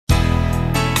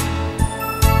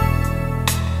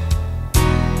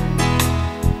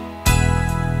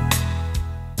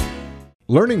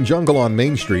Learning Jungle on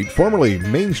Main Street, formerly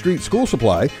Main Street School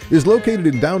Supply, is located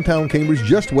in downtown Cambridge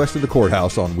just west of the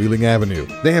courthouse on Wheeling Avenue.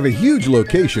 They have a huge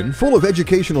location full of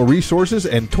educational resources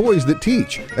and toys that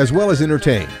teach, as well as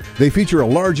entertain. They feature a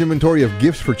large inventory of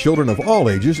gifts for children of all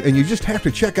ages, and you just have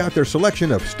to check out their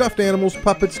selection of stuffed animals,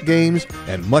 puppets, games,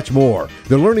 and much more.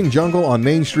 The Learning Jungle on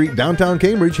Main Street, downtown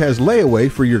Cambridge has layaway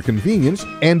for your convenience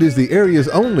and is the area's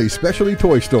only specialty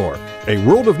toy store. A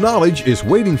world of knowledge is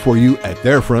waiting for you at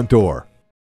their front door.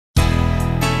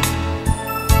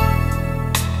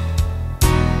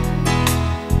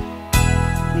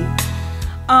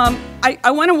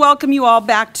 I want to welcome you all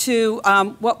back to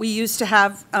what we used to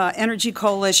have Energy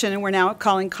Coalition, and we're now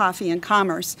calling Coffee and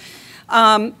Commerce.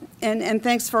 And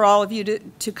thanks for all of you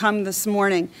to come this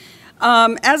morning.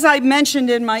 As I mentioned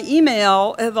in my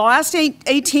email, the last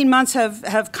 18 months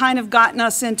have kind of gotten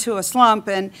us into a slump,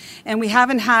 and we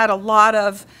haven't had a lot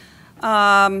of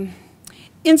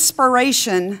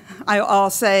inspiration,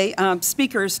 I'll say,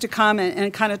 speakers to come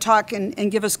and kind of talk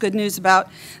and give us good news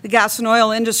about the gas and oil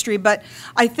industry. But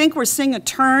I think we're seeing a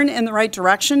turn in the right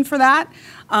direction for that.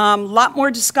 A lot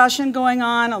more discussion going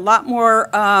on, a lot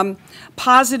more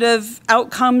positive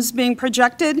outcomes being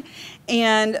projected.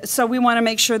 And so we want to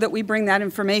make sure that we bring that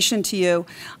information to you.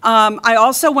 I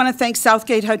also want to thank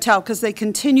Southgate Hotel because they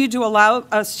continue to allow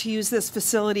us to use this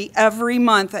facility every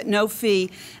month at no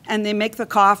fee, and they make the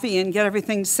coffee and get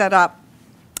everything set up.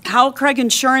 Howell Craig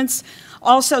Insurance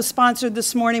also sponsored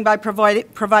this morning by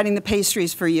providing the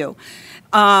pastries for you.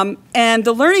 And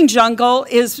the Learning Jungle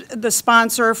is the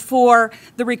sponsor for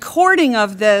the recording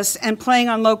of this and playing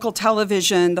on local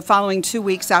television the following 2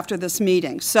 weeks after this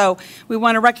meeting. So we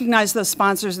want to recognize those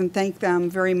sponsors and thank them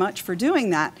very much for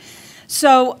doing that.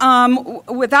 So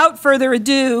without further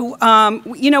ado,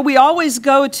 you know, we always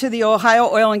go to the Ohio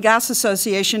Oil and Gas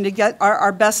Association to get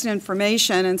our best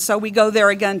information, and so we go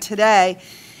there again today.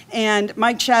 And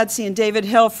Mike Chadsey and David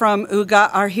Hill from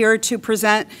OOGA are here to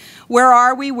present where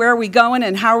are we going,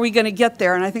 and how are we going to get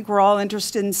there. And I think we're all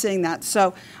interested in seeing that.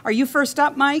 So are you first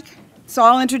up, Mike? So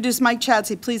I'll introduce Mike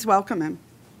Chadsey. Please welcome him.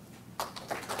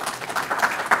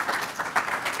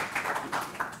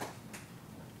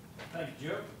 Thank you,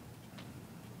 Joe.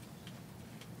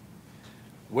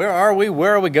 Where are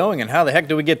we going, and how the heck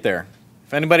do we get there?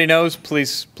 If anybody knows,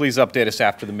 please update us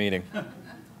after the meeting.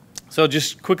 So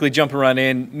just quickly jumping right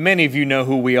in, many of you know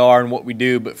who we are and what we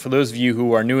do, but for those of you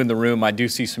who are new in the room, I do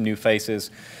see some new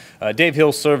faces. Dave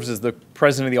Hill serves as the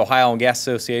president of the Ohio Oil and Gas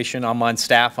Association. I'm on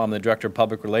staff. I'm the director of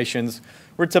public relations.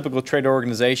 We're a typical trade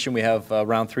organization. We have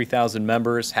around 3,000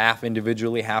 members, half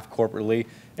individually, half corporately,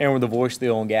 and we're the voice of the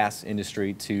oil and gas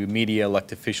industry to media,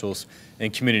 elected officials,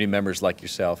 and community members like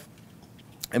yourself.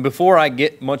 And before I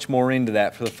get much more into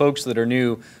that, for the folks that are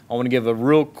new, I want to give a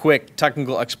real quick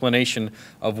technical explanation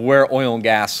of where oil and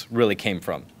gas really came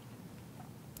from.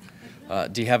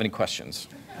 Do you have any questions?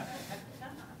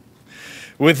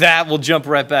 With that, we'll jump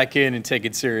right back in and take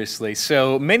it seriously.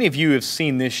 So many of you have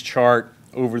seen this chart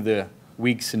over the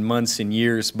weeks and months and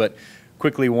years, but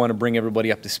quickly want to bring everybody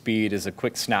up to speed as a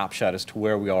quick snapshot as to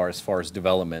where we are as far as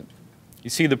development. You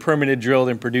see the permitted, drilled,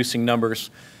 and producing numbers,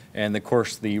 and of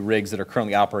course the rigs that are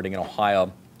currently operating in Ohio.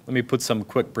 Let me put some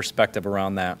quick perspective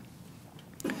around that.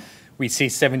 We see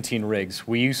 17 rigs.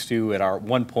 We used to, at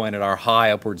one point at our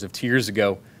high upwards of 2 years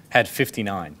ago, had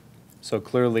 59. So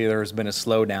clearly there's been a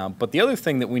slowdown. But the other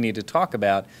thing that we need to talk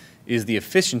about is the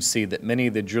efficiency that many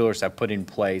of the drillers have put in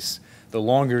place. The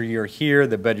longer you're here,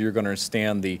 the better you're going to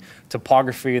understand the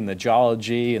topography and the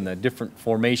geology and the different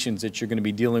formations that you're going to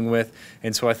be dealing with.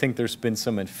 And so I think there's been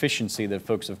some efficiency that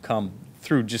folks have come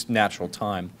through just natural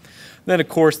time. Then, of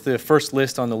course, the first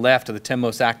list on the left of the 10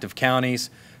 most active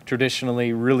counties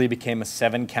traditionally really became a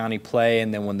 7-county play,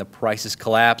 and then when the prices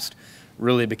collapsed,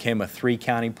 really became a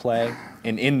 3-county play.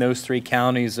 And in those 3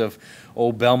 counties of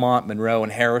Old Belmont, Monroe,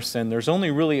 and Harrison, there's only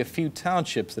really a few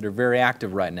townships that are very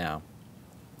active right now.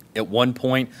 At one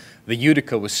point, the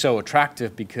Utica was so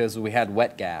attractive because we had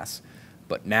wet gas.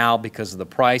 But now, because of the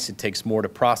price, it takes more to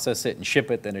process it and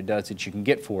ship it than it does that you can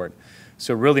get for it.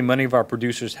 So really, many of our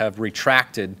producers have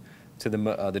retracted to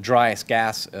the driest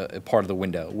gas part of the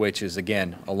window, which is,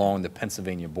 again, along the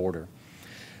Pennsylvania border.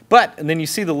 But, and then you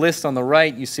see the list on the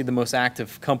right, you see the most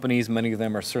active companies. Many of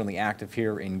them are certainly active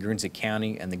here in Guernsey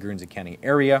County and the Guernsey County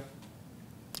area.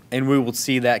 And we will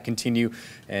see that continue.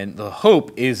 And the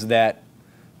hope is that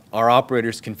our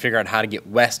operators can figure out how to get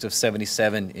west of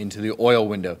 77 into the oil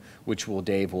window, which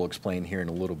Dave will explain here in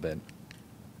a little bit.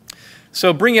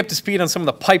 So bring you up to speed on some of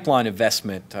the pipeline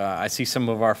investment. I see some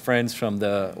of our friends from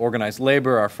the organized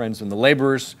labor, our friends from the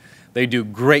laborers. They do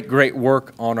great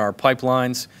work on our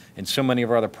pipelines and so many of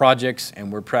our other projects,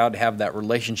 and we're proud to have that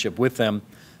relationship with them,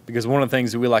 because one of the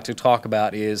things that we like to talk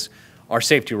about is our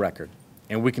safety record.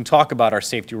 And we can talk about our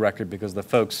safety record because the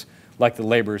folks like the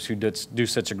laborers who do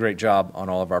such a great job on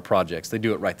all of our projects. They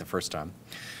do it right the first time.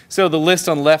 So the list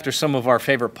on the left are some of our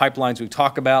favorite pipelines we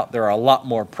talk about. There are a lot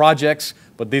more projects,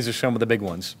 but these are some of the big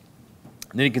ones.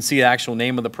 And then you can see the actual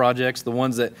name of the projects. The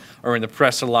ones that are in the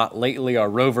press a lot lately are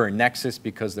Rover and Nexus,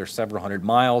 because they're several hundred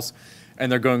miles,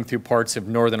 and they're going through parts of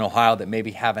northern Ohio that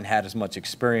maybe haven't had as much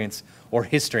experience or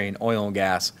history in oil and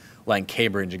gas like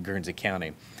Cambridge and Guernsey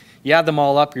County. You add them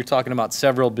all up, you're talking about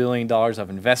several $billion of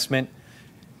investment.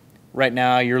 Right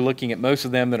now, you're looking at most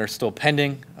of them that are still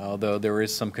pending, although there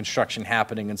is some construction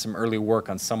happening and some early work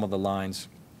on some of the lines.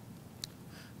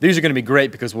 These are going to be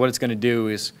great because what it's going to do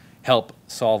is help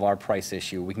solve our price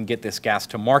issue. We can get this gas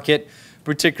to market,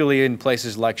 particularly in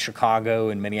places like Chicago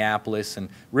and Minneapolis and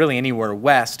really anywhere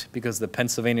west, because the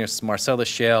Pennsylvania Marcellus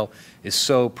Shale is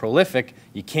so prolific,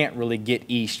 you can't really get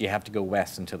east, you have to go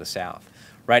west into the south.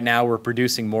 Right now, we're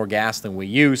producing more gas than we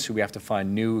use, so we have to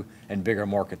find new and bigger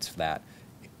markets for that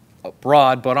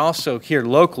abroad, but also here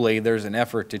locally, there's an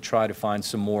effort to try to find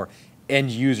some more end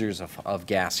users of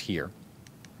gas here.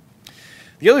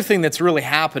 The other thing that's really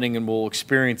happening, and we'll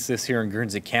experience this here in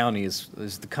Guernsey County, is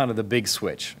kind of the big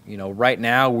switch. You know, right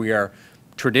now we are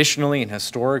traditionally and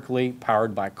historically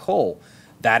powered by coal.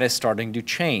 That is starting to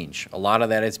change. A lot of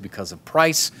that is because of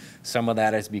price. Some of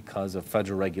that is because of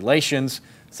federal regulations.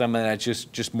 Some of that is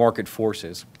just market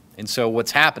forces. And so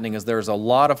what's happening is there's a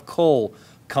lot of coal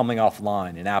coming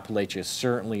offline, and Appalachia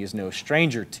certainly is no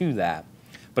stranger to that,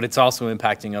 but it's also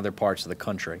impacting other parts of the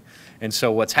country. And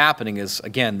so what's happening is,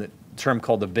 again, the term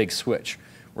called the big switch.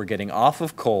 We're getting off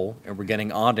of coal and we're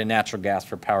getting onto natural gas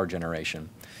for power generation.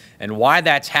 And why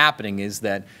that's happening is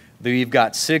that you've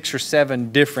got 6 or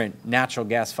 7 different natural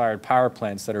gas-fired power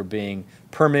plants that are being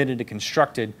permitted and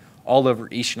constructed all over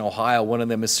eastern Ohio. One of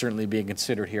them is certainly being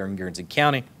considered here in Guernsey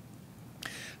County.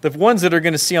 The ones that are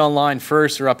going to see online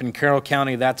first are up in Carroll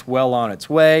County. That's well on its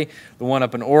way. The one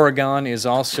up in Oregon is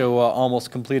also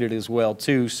almost completed as well,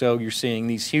 too. So you're seeing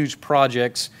these huge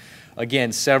projects,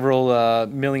 again, several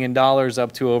 $1 million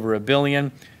up to over $1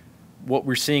 billion. What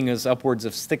we're seeing is upwards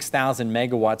of 6,000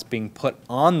 megawatts being put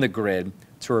on the grid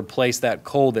to replace that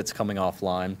coal that's coming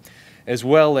offline, as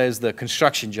well as the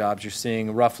construction jobs. You're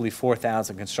seeing roughly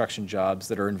 4,000 construction jobs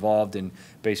that are involved in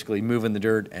basically moving the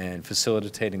dirt and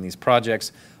facilitating these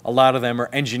projects. A lot of them are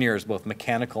engineers, both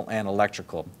mechanical and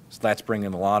electrical. So that's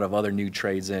bringing a lot of other new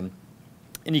trades in.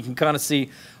 And you can kind of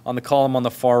see on the column on the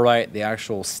far right the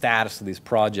actual status of these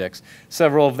projects.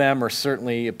 Several of them are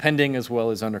certainly pending as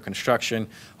well as under construction.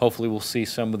 Hopefully we'll see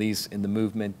some of these in the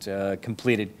movement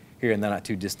completed here in the not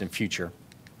too distant future.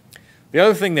 The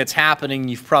other thing that's happening,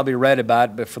 you've probably read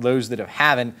about, but for those that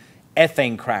haven't,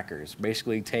 ethane crackers,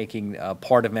 basically taking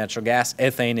part of natural gas,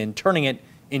 ethane, and turning it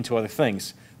into other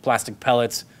things, plastic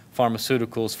pellets,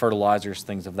 pharmaceuticals, fertilizers,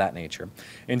 things of that nature.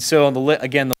 And so,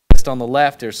 again, the list on the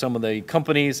left are some of the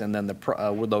companies and then the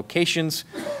locations.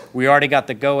 We already got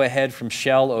the go-ahead from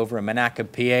Shell over in Monaca,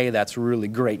 PA. That's really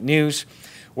great news.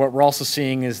 What we're also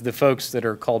seeing is the folks that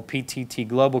are called PTT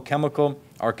Global Chemical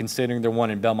are considering their one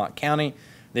in Belmont County.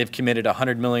 They've committed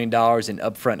 $100 million in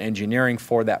upfront engineering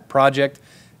for that project.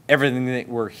 Everything that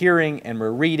we're hearing and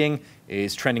we're reading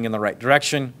is trending in the right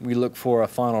direction. We look for a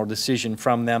final decision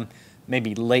from them,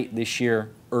 maybe late this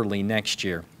year, early next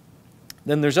year.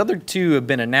 Then there's other two who have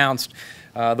been announced.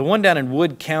 The one down in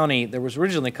Wood County, there was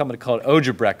originally a company called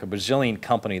OOGA, a Brazilian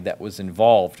company that was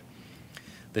involved.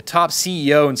 The top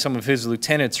CEO and some of his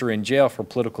lieutenants are in jail for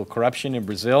political corruption in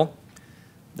Brazil.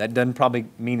 That doesn't probably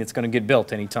mean it's going to get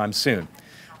built anytime soon.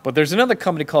 But there's another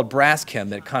company called Braskem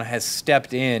that kind of has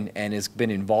stepped in and has been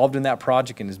involved in that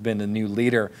project and has been the new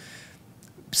leader.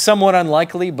 Somewhat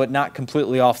unlikely, but not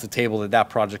completely off the table that that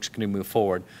project's going to move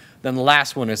forward. Then the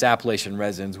last one is Appalachian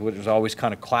Resins, which is always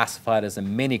kind of classified as a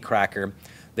mini cracker.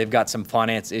 They've got some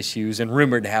finance issues and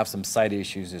rumored to have some site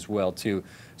issues as well, too.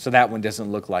 So that one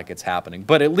doesn't look like it's happening.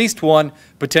 But at least one,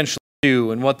 potentially two,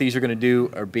 and what these are going to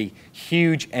do are be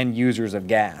huge end users of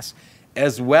gas,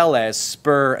 as well as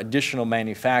spur additional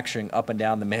manufacturing up and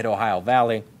down the Mid-Ohio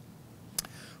Valley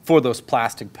for those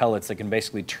plastic pellets that can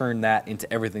basically turn that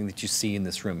into everything that you see in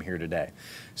this room here today.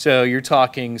 So you're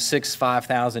talking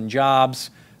 5,000 jobs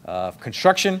of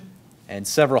construction and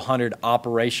several hundred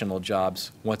operational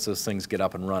jobs once those things get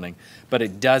up and running. But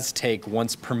it does take,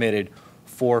 once permitted,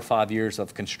 4 or 5 years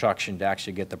of construction to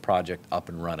actually get the project up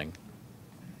and running.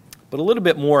 but a little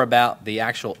bit more about the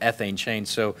actual ethane chain.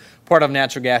 So part of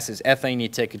natural gas is ethane. You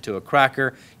take it to a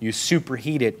cracker, you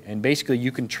superheat it, and basically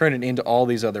you can turn it into all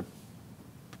these other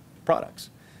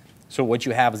products. So what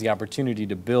you have is the opportunity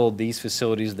to build these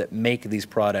facilities that make these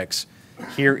products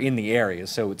here in the area.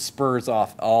 So it spurs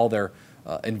off all their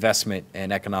investment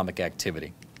and economic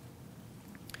activity.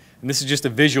 And this is just a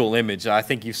visual image. I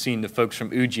think you've seen the folks from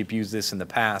OOGA use this in the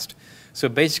past. So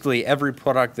basically every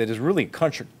product that is really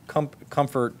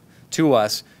comfort to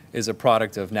us is a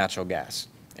product of natural gas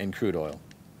and crude oil.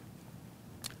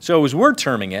 So as we're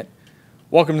terming it,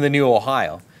 welcome to the new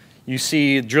Ohio. You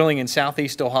see drilling in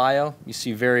southeast Ohio. You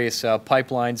see various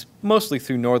pipelines, mostly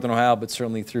through northern Ohio, but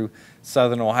certainly through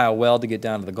southern Ohio well to get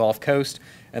down to the Gulf Coast.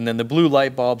 And then the blue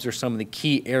light bulbs are some of the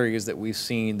key areas that we've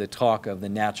seen the talk of the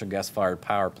natural gas-fired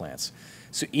power plants.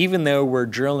 So even though we're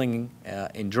drilling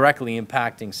and directly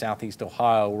impacting southeast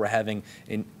Ohio, we're having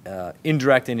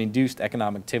indirect and induced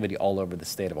economic activity all over the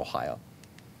state of Ohio.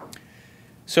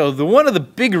 So one of the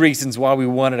big reasons why we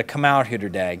wanted to come out here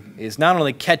today is not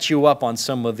only catch you up on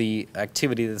some of the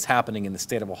activity that's happening in the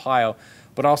state of Ohio,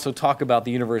 but also talk about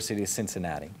the University of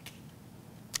Cincinnati.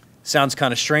 Sounds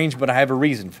kind of strange, but I have a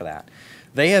reason for that.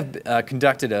 They have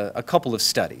conducted a couple of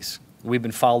studies. We've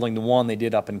been following the one they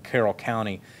did up in Carroll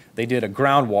County. They did a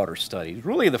groundwater study,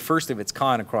 really the first of its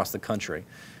kind across the country,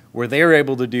 where they were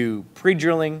able to do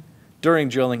pre-drilling, during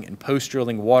drilling, and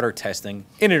post-drilling water testing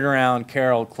in and around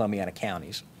Carroll, Columbiana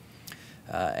counties.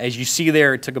 As you see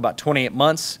there, it took about 28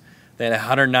 months. They had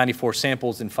 194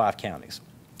 samples in 5 counties.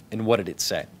 And what did it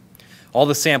say? All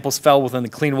the samples fell within the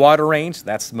clean water range.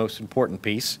 That's the most important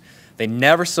piece. They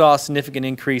never saw a significant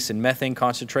increase in methane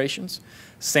concentrations.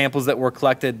 Samples that were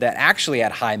collected that actually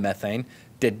had high methane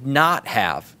did not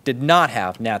have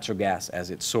natural gas as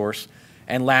its source.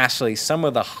 And lastly, some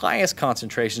of the highest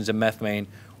concentrations of methane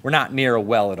were not near a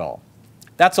well at all.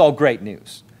 That's all great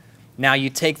news. Now you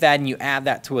take that and you add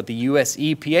that to what the US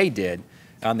EPA did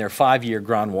on their 5-year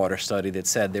groundwater study that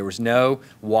said there was no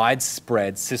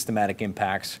widespread systematic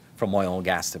impacts from oil and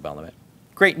gas development.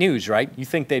 Great news, right? You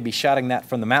think they'd be shouting that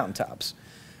from the mountaintops.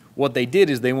 What they did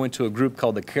is they went to a group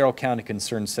called the Carroll County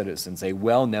Concerned Citizens, a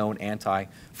well-known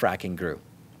anti-fracking group.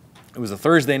 It was a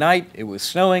Thursday night, it was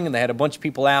snowing, and they had a bunch of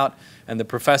people out, and the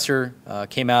professor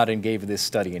came out and gave this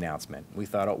study announcement. We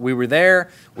thought, we were there,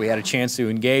 we had a chance to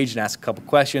engage and ask a couple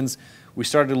questions. We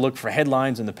started to look for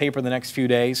headlines in the paper the next few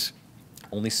days,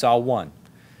 only saw one.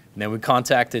 And then we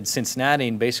contacted Cincinnati,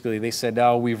 and basically they said,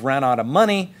 oh, we've run out of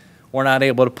money, we're not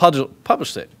able to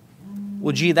publish it.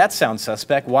 Well, gee, that sounds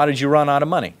suspect. Why did you run out of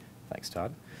money? Thanks,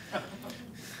 Todd.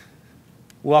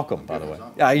 Welcome, by the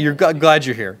way. You're glad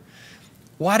you're here.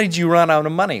 Why did you run out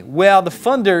of money? Well, the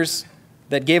funders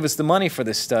that gave us the money for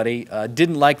this study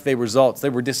didn't like the results. They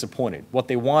were disappointed. What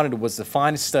they wanted was to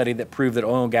find a study that proved that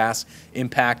oil and gas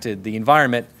impacted the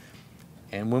environment.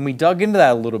 And when we dug into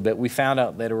that a little bit, we found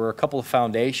out that there were a couple of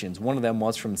foundations. One of them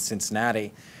was from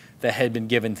Cincinnati that had been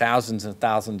given thousands and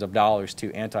thousands of dollars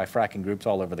to anti-fracking groups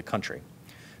all over the country.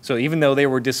 So even though they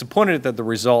were disappointed at the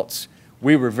results,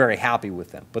 we were very happy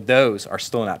with them. But those are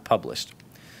still not published.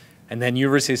 And then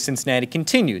University of Cincinnati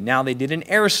continued. Now they did an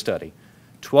air study,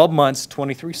 12 months,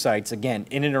 23 sites, again,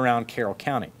 in and around Carroll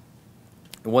County.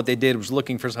 And what they did was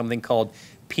looking for something called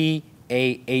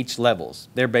PAH levels.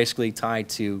 They're basically tied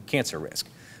to cancer risk.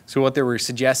 So what they were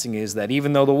suggesting is that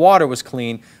even though the water was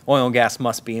clean, oil and gas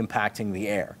must be impacting the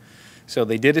air. So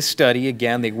they did a study.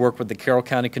 Again, they worked with the Carroll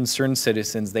County Concerned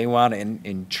Citizens. They went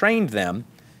and trained them,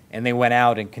 and they went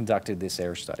out and conducted this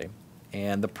air study.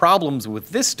 And the problems with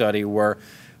this study were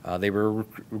they were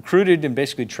recruited and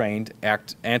basically trained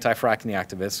anti-fracking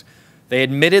activists. They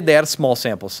admitted they had a small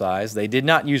sample size. They did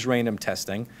not use random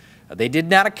testing. They did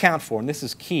not account for, and this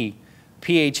is key,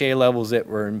 PHA levels that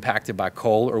were impacted by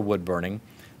coal or wood burning.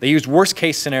 They used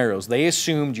worst-case scenarios. They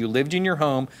assumed you lived in your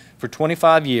home for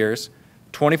 25 years,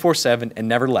 24/7, and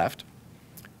never left.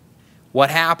 What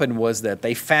happened was that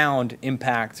they found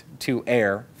impact to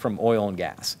air from oil and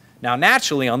gas. Now,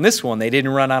 naturally, on this one, they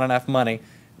didn't run out enough money.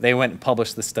 They went and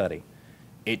published the study.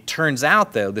 It turns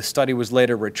out, though, the study was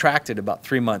later retracted about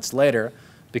 3 months later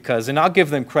because, and I'll give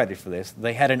them credit for this,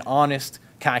 they had an honest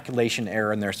calculation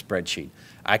error in their spreadsheet.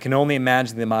 I can only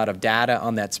imagine the amount of data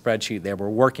on that spreadsheet they were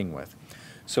working with.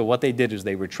 So what they did is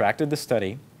they retracted the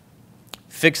study,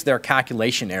 fixed their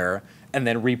calculation error, and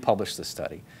then republished the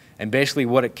study. And basically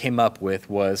what it came up with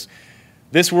was,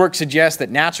 this work suggests that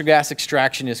natural gas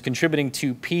extraction is contributing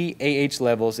to PAH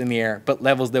levels in the air, but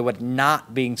levels that would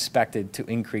not be expected to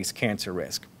increase cancer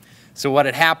risk. So what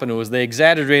had happened was they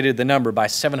exaggerated the number by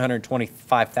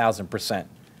 725,000%.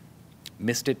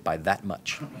 Missed it by that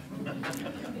much.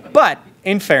 But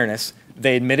in fairness,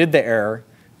 They admitted the error,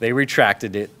 they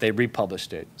retracted it, they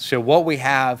republished it. So what we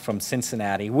have from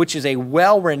Cincinnati, which is a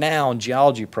well-renowned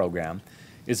geology program,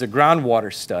 is a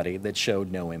groundwater study that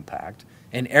showed no impact,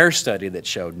 an air study that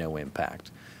showed no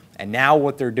impact. And now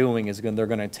what they're doing is they're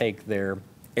going to take their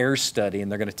air study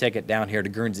and they're going to take it down here to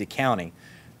Guernsey County.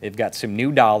 They've got some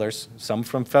new dollars, some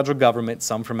from federal government,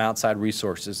 some from outside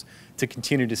resources, to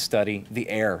continue to study the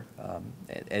air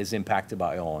as impacted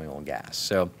by oil and gas.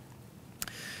 So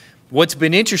what's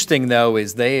been interesting, though,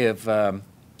 is they have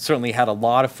certainly had a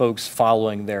lot of folks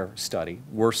following their study.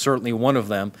 We're certainly one of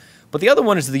them. But the other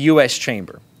one is the U.S.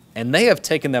 Chamber. And they have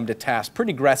taken them to task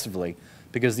pretty aggressively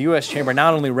because the U.S. Chamber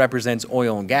not only represents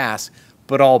oil and gas,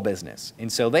 but all business.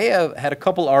 And so they have had a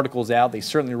couple articles out. They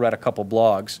certainly read a couple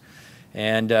blogs.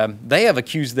 And they have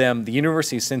accused the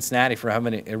University of Cincinnati, for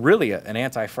having really an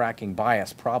anti-fracking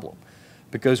bias problem.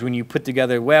 Because when you put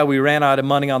together, well, we ran out of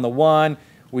money on the one,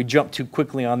 we jumped too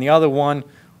quickly on the other one,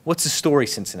 what's the story,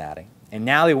 Cincinnati? And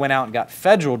now they went out and got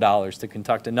federal dollars to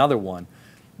conduct another one.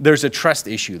 There's a trust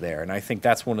issue there, and I think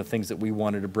that's one of the things that we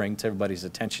wanted to bring to everybody's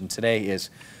attention today is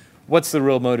what's the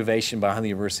real motivation behind the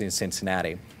University of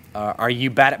Cincinnati? Are you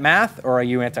bad at math, or are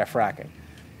you anti-fracking?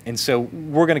 And so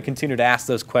we're going to continue to ask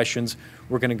those questions.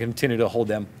 We're going to continue to hold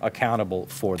them accountable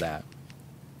for that.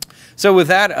 So with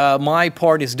that, my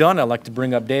part is done. I'd like to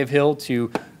bring up Dave Hill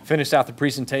to finish out the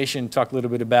presentation and talk a little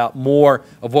bit about more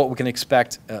of what we can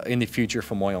expect in the future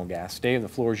from oil and gas. Dave, the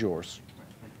floor is yours.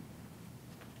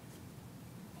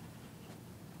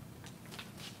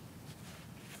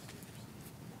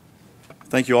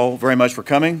 Thank you all very much for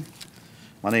coming.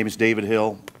 My name is David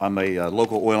Hill. I'm a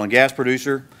local oil and gas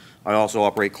producer. I also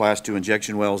operate Class II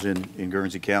injection wells in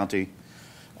Guernsey County,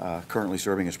 currently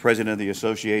serving as president of the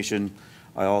association.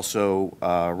 I also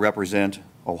represent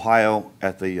Ohio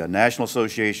at the National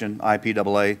Association,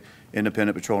 IPAA,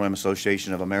 Independent Petroleum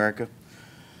Association of America.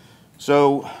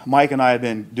 So Mike and I have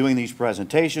been doing these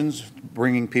presentations,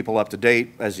 bringing people up to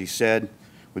date. As he said,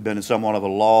 we've been in somewhat of a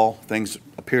lull. Things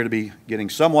appear to be getting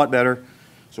somewhat better,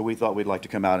 so we thought we'd like to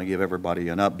come out and give everybody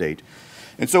an update.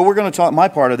 And so we're going to talk, my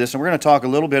part of this, and we're going to talk a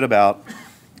little bit about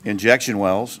injection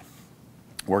wells.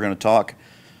 We're going to talk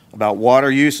about water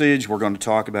usage. We're going to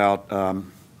talk about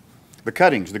the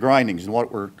cuttings, the grindings, and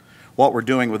what we're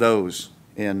doing with those.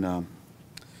 And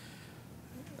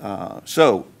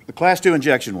so the Class II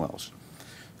injection wells.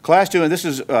 Class II, and this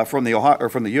is from the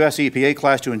U.S. EPA.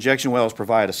 Class II injection wells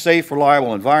provide a safe,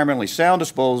 reliable, environmentally sound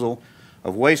disposal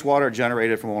of wastewater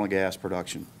generated from oil and gas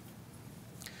production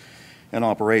and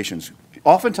operations.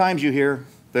 Oftentimes you hear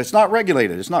that it's not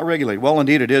regulated. It's not regulated. Well,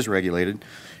 indeed, it is regulated.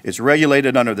 It's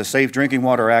regulated under the Safe Drinking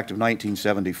Water Act of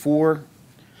 1974.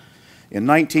 In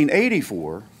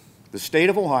 1984, the state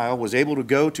of Ohio was able to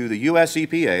go to the U.S.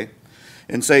 EPA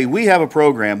and say, we have a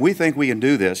program, we think we can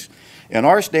do this, and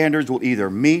our standards will either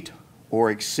meet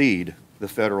or exceed the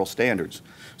federal standards.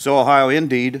 So Ohio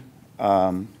indeed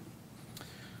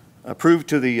approved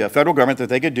to the federal government that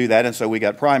they could do that, and so we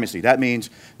got primacy. That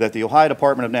means that the Ohio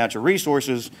Department of Natural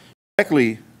Resources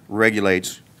directly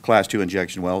regulates Class II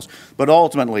injection wells, but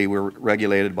ultimately we're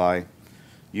regulated by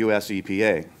U.S.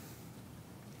 EPA.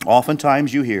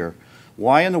 Oftentimes you hear,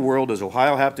 why in the world does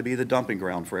Ohio have to be the dumping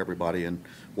ground for everybody, and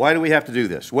why do we have to do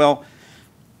this? Well,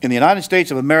 in the United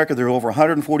States of America, there are over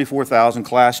 144,000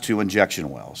 Class II injection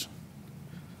wells.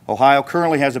 Ohio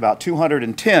currently has about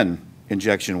 210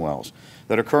 injection wells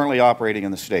that are currently operating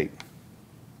in the state.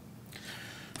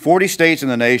 40 states in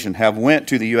the nation have went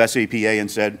to the U.S. EPA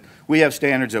and said, we have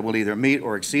standards that will either meet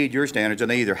or exceed your standards, and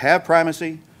they either have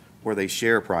primacy or they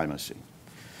share primacy.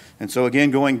 And so again,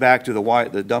 going back to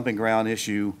the dumping ground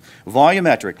issue,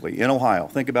 volumetrically in Ohio,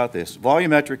 think about this,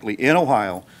 volumetrically in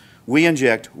Ohio, we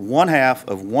inject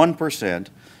 0.5%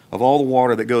 of all the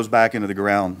water that goes back into the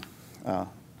ground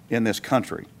in this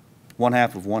country,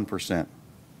 0.5%.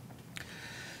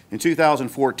 In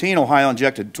 2014, Ohio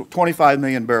injected 25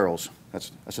 million barrels.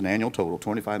 That's an annual total,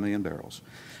 25 million barrels.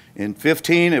 In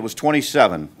 15, it was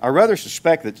 27. I rather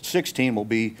suspect that 16 will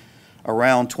be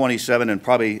around 27, and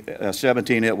probably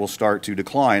 17 it will start to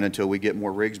decline until we get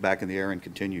more rigs back in the air and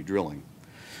continue drilling.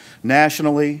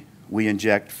 Nationally, we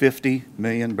inject 50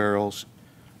 million barrels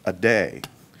a day.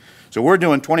 So we're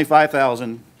doing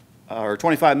 25,000 or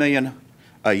 25 million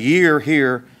a year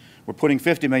here. We're putting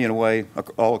 50 million away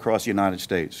all across the United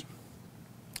States.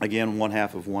 Again,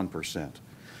 0.5%.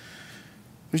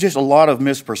 There's just a lot of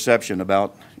misperception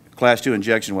about Class II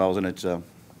injection wells, and it's a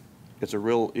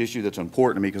real issue that's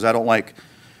important to me because I don't like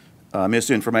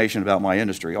misinformation about my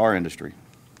industry, our industry.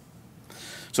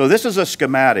 So this is a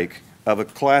schematic of a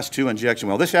Class II injection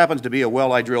well. This happens to be a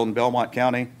well I drilled in Belmont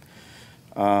County.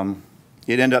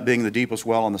 It ended up being the deepest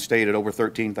well in the state at over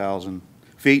 13,000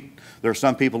 feet. There are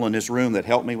some people in this room that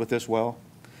helped me with this well.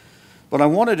 But I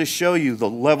wanted to show you the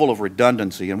level of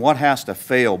redundancy and what has to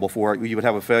fail before you would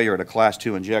have a failure at a Class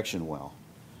 2 injection well.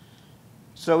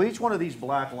 So each one of these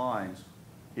black lines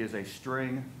is a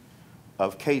string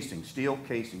of casing, steel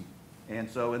casing. And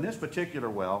so in this particular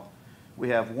well, we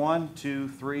have 1, 2,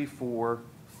 3, 4,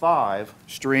 5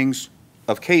 strings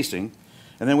of casing,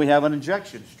 and then we have an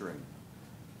injection string.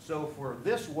 So for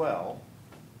this well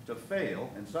to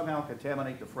fail and somehow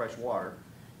contaminate the fresh water,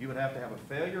 you would have to have a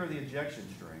failure of the injection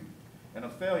string and a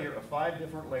failure of 5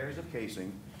 different layers of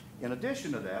casing. In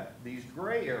addition to that, these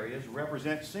gray areas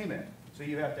represent cement. So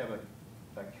you have to have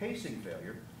a casing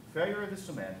failure, failure of the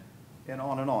cement, and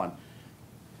on and on.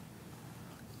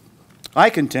 I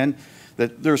contend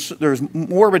that there's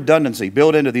more redundancy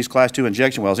built into these Class 2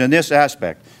 injection wells in this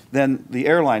aspect than the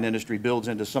airline industry builds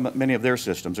into many of their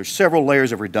systems. There's several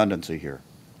layers of redundancy here.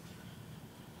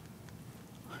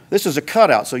 This is a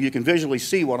cutout so you can visually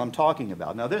see what I'm talking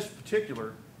about. Now this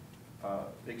particular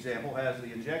example has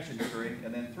the injection string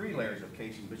and then 3 layers of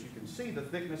casing, but you can see the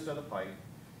thickness of the pipe.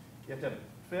 You have to have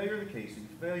failure of the casing,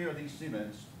 failure of these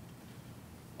cements,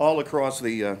 all across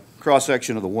the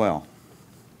cross-section of the well.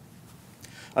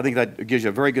 I think that gives you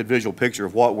a very good visual picture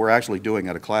of what we're actually doing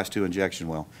at a Class 2 injection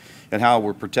well and how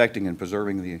we're protecting and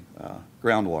preserving the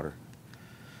groundwater.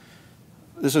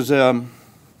 This is a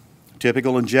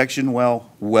typical injection well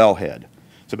wellhead.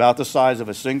 It's about the size of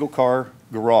a single-car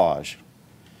garage.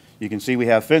 You can see we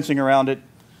have fencing around it.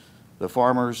 The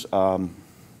farmers run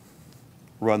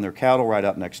their cattle right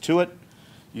up next to it.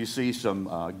 You see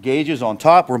some gauges on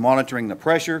top. We're monitoring the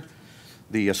pressure.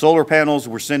 The solar panels,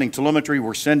 we're sending telemetry.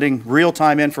 We're sending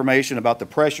real-time information about the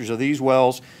pressures of these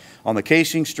wells on the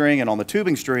casing string and on the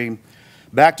tubing string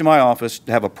back to my office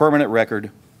to have a permanent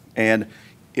record. And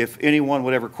if anyone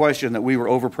would ever question that we were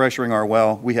overpressuring our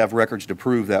well, we have records to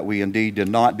prove that we indeed did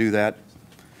not do that.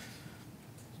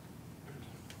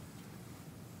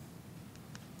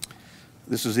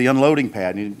 This is the unloading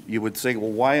pad. And you would say,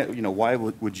 well, why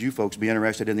would you folks be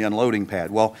interested in the unloading pad?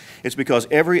 Well, it's because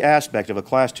every aspect of a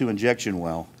Class 2 injection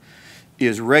well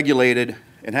is regulated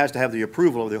and has to have the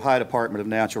approval of the Ohio Department of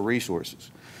Natural Resources.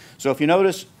 So if you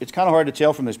notice, it's kind of hard to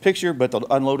tell from this picture, but the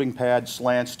unloading pad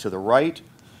slants to the right.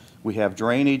 We have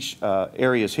drainage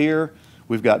areas here.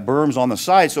 We've got berms on the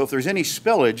side. So if there's any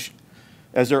spillage,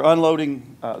 as they're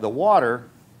unloading the water,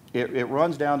 it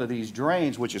runs down to these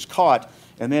drains, which is caught,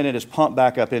 and then it is pumped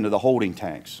back up into the holding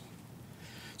tanks.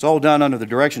 It's all done under the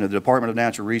direction of the Department of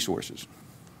Natural Resources.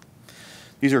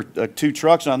 These are 2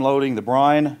 trucks unloading the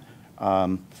brine.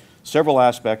 Several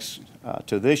aspects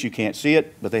to this. You can't see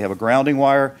it, but they have a grounding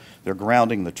wire. They're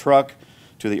grounding the truck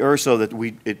to the earth so that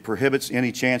it prohibits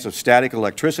any chance of static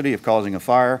electricity of causing a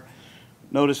fire.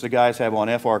 Notice the guys have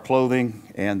on FR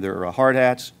clothing and their hard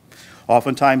hats.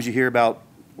 Oftentimes you hear about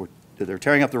they're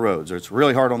tearing up the roads, or it's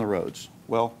really hard on the roads.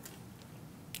 Well,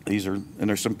 and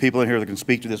there's some people in here that can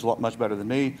speak to this a lot much better than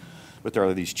me, but there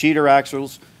are these cheater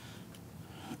axles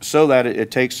so that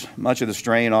it takes much of the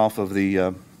strain off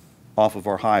of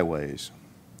our highways.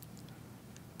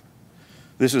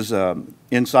 This is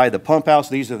inside the pump house.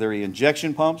 These are the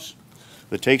injection pumps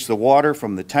that takes the water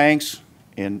from the tanks,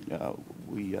 and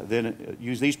we then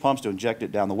use these pumps to inject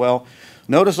it down the well.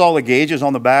 Notice all the gauges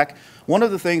on the back. One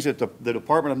of the things that the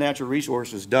Department of Natural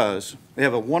Resources does, they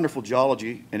have a wonderful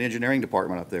geology and engineering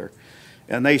department up there,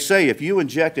 and they say if you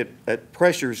inject it at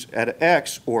pressures at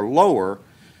X or lower,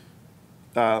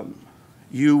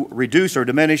 you reduce or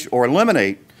diminish or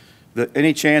eliminate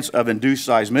any chance of induced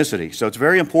seismicity. So it's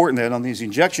very important that on these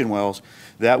injection wells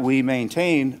that we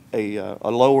maintain a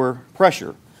lower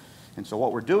pressure. And so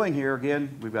what we're doing here,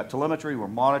 again, we've got telemetry, we're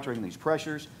monitoring these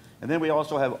pressures, and then we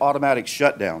also have automatic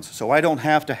shutdowns. So I don't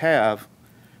have to have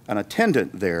an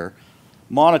attendant there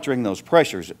monitoring those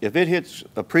pressures. If it hits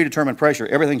a predetermined pressure,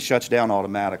 everything shuts down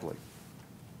automatically.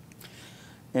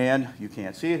 And you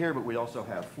can't see it here, but we also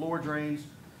have floor drains.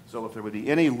 So if there would be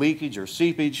any leakage or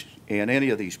seepage in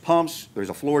any of these pumps, there's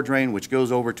a floor drain which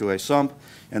goes over to a sump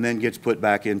and then gets put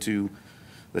back into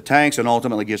the tanks and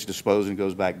ultimately gets disposed and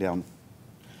goes back down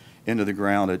into the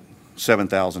ground at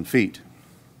 7,000 feet.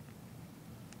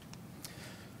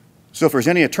 So if there's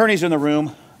any attorneys in the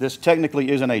room, this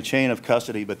technically isn't a chain of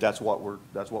custody, but that's what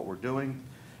we're doing.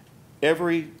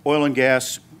 Every oil and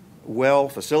gas well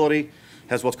facility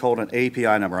has what's called an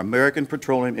API number, American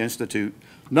Petroleum Institute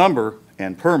number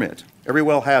and permit. Every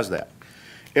well has that.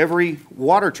 Every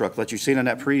water truck that you've seen in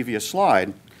that previous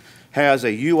slide has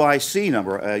a UIC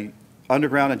number, a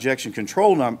underground injection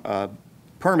control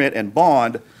permit and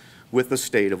bond with the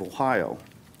state of Ohio.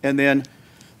 And then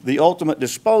The ultimate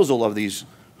disposal of these,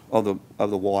 of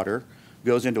the water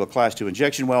goes into a Class 2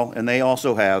 injection well, and they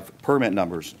also have permit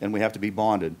numbers, and we have to be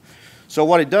bonded. So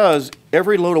what it does,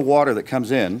 every load of water that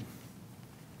comes in,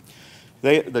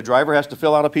 the driver has to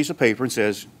fill out a piece of paper and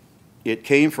says, it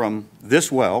came from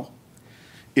this well,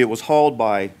 it was hauled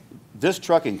by this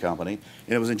trucking company,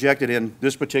 and it was injected in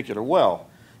this particular well.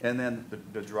 And then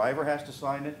the driver has to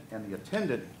sign it, and the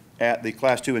attendant at the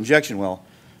Class 2 injection well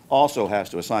also has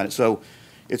to assign it. So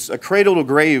it's a cradle to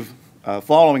grave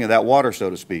following of that water, so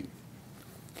to speak.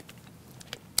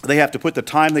 They have to put the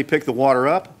time they pick the water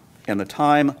up and the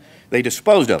time they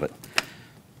disposed of it.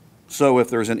 So if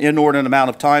there's an inordinate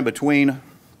amount of time between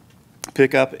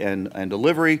pickup and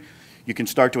delivery, you can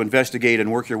start to investigate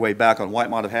and work your way back on what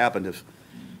might have happened if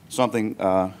something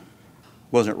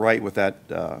wasn't right with that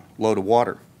load of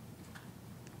water.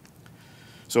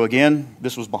 So again,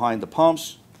 this was behind the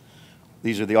pumps.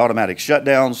 These are the automatic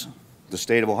shutdowns. The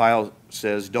state of Ohio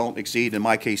says don't exceed, in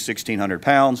my case, 1,600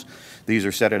 pounds. These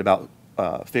are set at about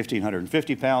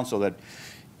 1,550 pounds, so that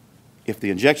if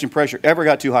the injection pressure ever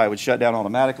got too high, it would shut down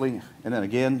automatically. And then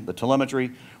again, the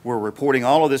telemetry, we're reporting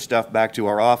all of this stuff back to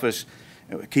our office,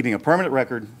 keeping a permanent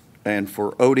record, and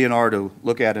for ODNR to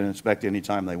look at and inspect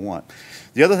anytime they want.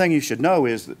 The other thing you should know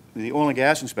is that the oil and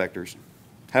gas inspectors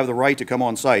have the right to come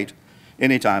on site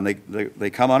anytime. They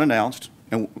come unannounced,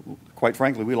 and quite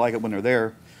frankly, we like it when they're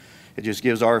there. It just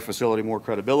gives our facility more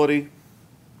credibility,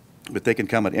 but they can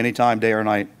come at any time, day or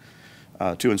night,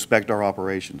 to inspect our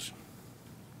operations.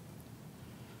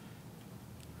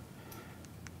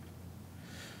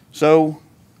 So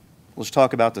let's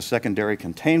talk about the secondary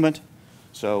containment.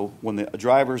 So when the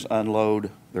drivers unload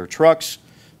their trucks,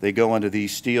 they go into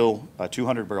these steel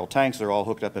 200-barrel tanks. They're all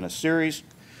hooked up in a series.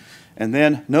 And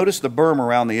then notice the berm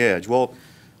around the edge. Well,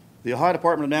 the Ohio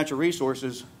Department of Natural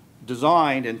Resources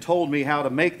designed and told me how to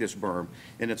make this berm.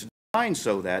 And it's designed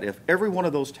so that if every one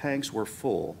of those tanks were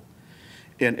full,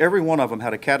 and every one of them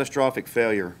had a catastrophic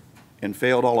failure and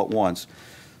failed all at once,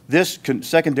 this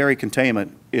secondary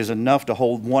containment is enough to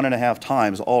hold 1.5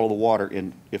 times all of the water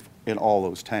in all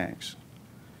those tanks.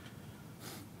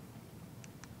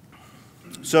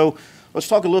 So let's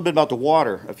talk a little bit about the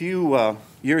water. A few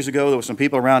years ago, there were some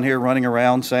people around here running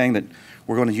around saying that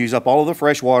we're going to use up all of the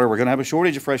fresh water. We're going to have a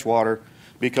shortage of fresh water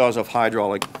because of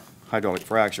hydraulic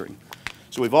fracturing.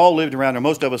 So we've all lived around here,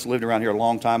 most of us lived around here a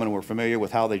long time, and we're familiar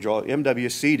with how they draw.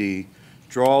 MWCD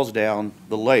draws down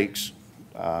the lakes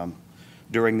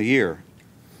during the year.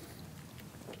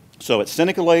 So at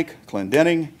Seneca Lake,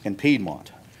 Clendening, and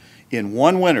Piedmont, in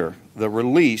one winter, the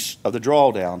release of the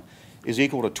drawdown is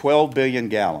equal to 12 billion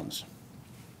gallons.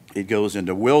 It goes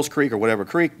into Wills Creek or whatever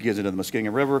creek, gets into the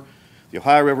Muskingum River. The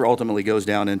Ohio River ultimately goes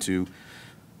down into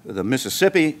the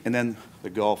Mississippi and then the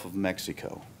Gulf of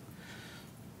Mexico.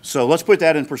 So let's put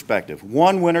that in perspective.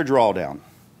 One winter drawdown.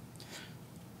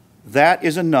 That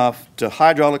is enough to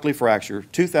hydraulically fracture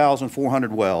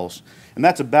 2,400 wells, and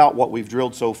that's about what we've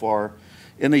drilled so far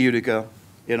in the Utica,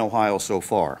 in Ohio so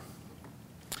far.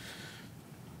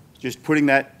 Just putting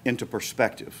that into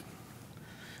perspective.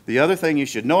 The other thing you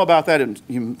should know about that, and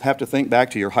you have to think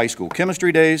back to your high school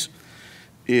chemistry days,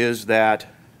 is that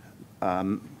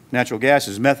natural gas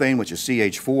is methane, which is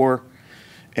CH4,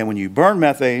 and when you burn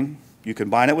methane, you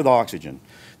combine it with oxygen.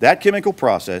 That chemical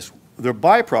process, the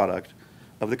byproduct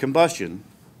of the combustion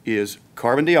is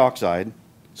carbon dioxide,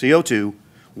 CO2,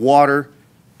 water,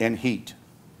 and heat.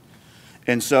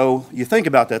 And so you think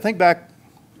about that. Think back,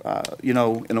 you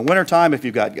know, in the wintertime, if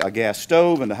you've got a gas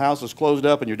stove and the house is closed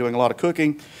up and you're doing a lot of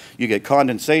cooking, you get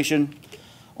condensation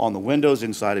on the windows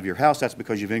inside of your house. That's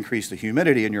because you've increased the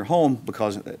humidity in your home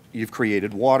because you've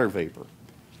created water vapor.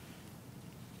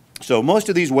 So most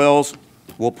of these wells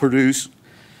will produce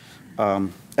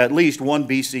at least 1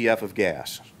 BCF of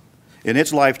gas. In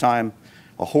its lifetime,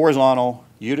 a horizontal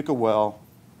Utica well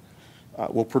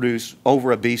will produce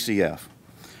over a BCF.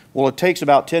 Well, it takes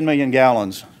about 10 million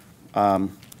gallons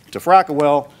to frack a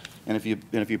well, and if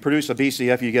you produce a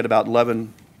BCF, you get about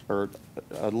 11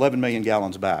 million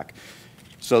gallons back.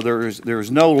 So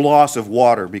there's no loss of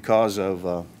water because of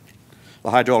the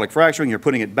hydraulic fracturing. You're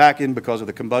putting it back in because of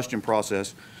the combustion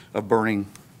process of burning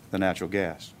the natural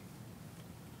gas.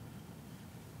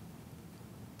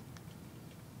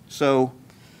 So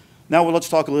now let's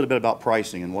talk a little bit about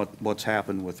pricing and what's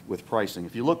happened with pricing.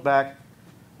 If you look back,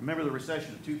 remember the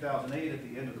recession of 2008 at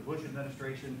the end of the Bush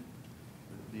administration,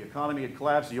 the economy had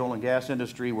collapsed, the oil and gas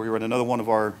industry. We were in another one of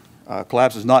our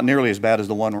collapses, not nearly as bad as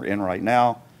the one we're in right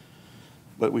now.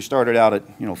 But we started out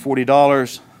at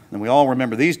 $40, and we all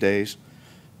remember these days,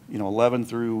 11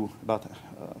 through about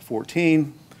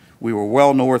 14, We were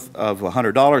well north of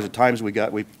 $100. At times we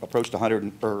approached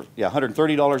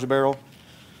 $130 a barrel.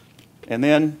 And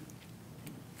then,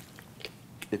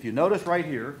 if you notice right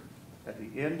here, at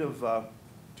the end of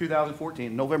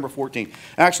 2014, November 14th,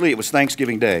 actually it was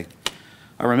Thanksgiving Day.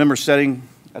 I remember sitting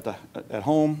at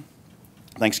home,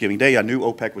 Thanksgiving Day. I knew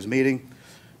OPEC was meeting.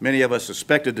 Many of us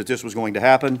suspected that this was going to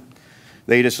happen.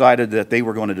 They decided that they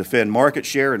were going to defend market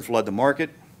share and flood the market,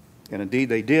 and indeed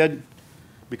they did,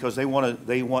 because they want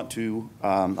to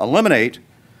eliminate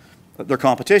their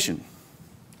competition.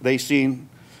 They've seen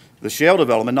the shale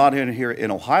development, not in here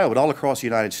in Ohio, but all across the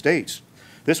United States.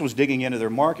 This was digging into their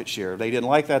market share. They didn't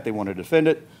like that. They wanted to defend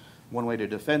it. One way to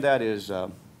defend that is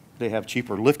they have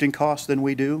cheaper lifting costs than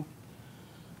we do.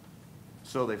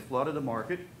 So they flooded the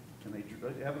market, and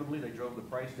inevitably they drove the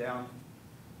price down.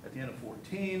 At the end of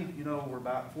 14, you know, we're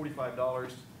about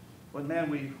 $45. But man,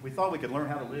 we thought we could learn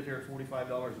how to live here at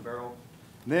 $45 a barrel.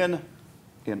 Then,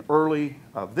 in early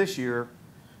of this year,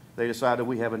 they decided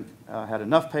we haven't had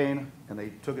enough pain, and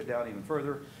they took it down even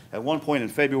further. At one point in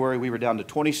February, we were down to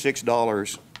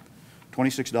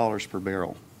 $26 per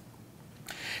barrel.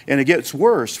 And it gets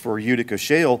worse for Utica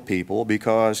shale people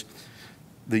because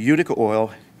the Utica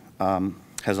oil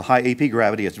has a high AP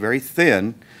gravity. It's very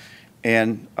thin,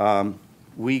 and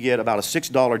we get about a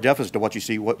 $6 deficit to what you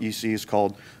see. What you see is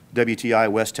called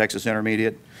WTI, West Texas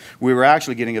Intermediate. We were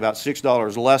actually getting about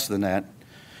 $6 less than that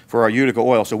for our Utica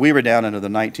oil. So we were down into the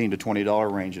 $19 to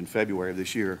 $20 range in February of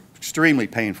this year. Extremely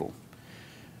painful.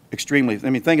 Extremely. I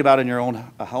mean, think about it in your own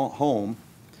home.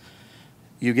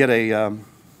 You get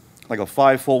like a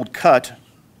five-fold cut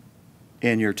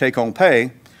in your take-home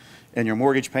pay, and your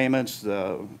mortgage payments,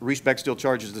 the respec still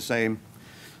charges the same.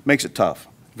 Makes it tough.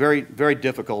 Very, very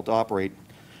difficult to operate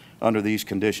under these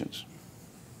conditions.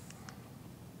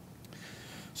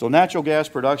 So natural gas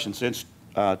production since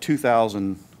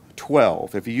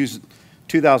 2012, if you use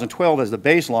 2012 as the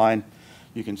baseline,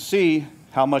 you can see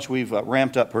how much we've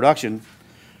ramped up production,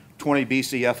 20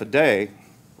 BCF a day.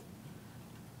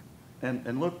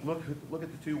 And look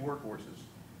at the two workhorses.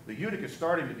 The Utica is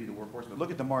starting to be the workhorse, but look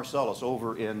at the Marcellus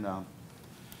over in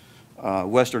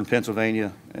western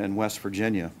Pennsylvania and West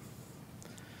Virginia.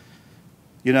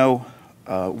 You know,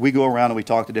 we go around and we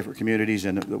talk to different communities,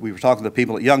 and we were talking to the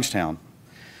people at Youngstown,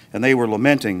 and they were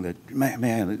lamenting that,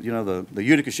 man, you know, the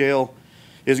Utica shale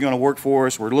isn't going to work for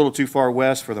us. We're a little too far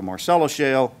west for the Marcellus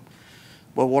shale.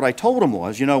 But what I told them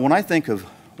was, you know, when I think of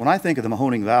the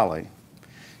Mahoning Valley,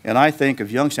 and I think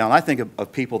of Youngstown, I think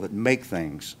of people that make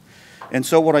things. And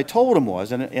so what I told them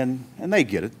was, and they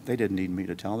get it, they didn't need me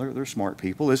to tell them, they're smart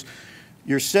people, is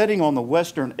you're sitting on the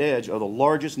western edge of the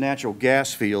largest natural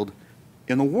gas field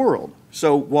in the world.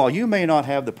 So while you may not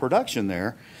have the production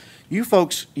there, you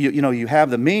folks, you know, you have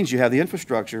the means, you have the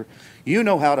infrastructure, you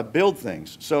know how to build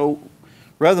things. So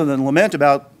rather than lament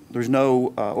about there's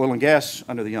no oil and gas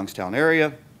under the Youngstown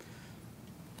area,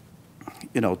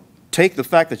 you know, take the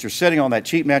fact that you're sitting on that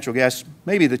cheap natural gas,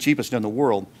 maybe the cheapest in the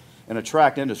world, and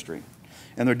attract industry.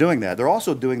 And they're doing that. They're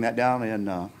also doing that down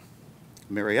in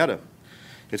Marietta.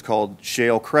 It's called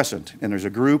Shale Crescent. And there's a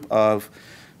group of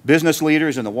business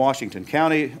leaders in the Washington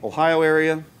County, Ohio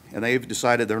area, and they've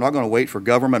decided they're not going to wait for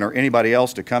government or anybody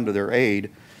else to come to their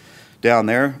aid down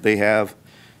there. They have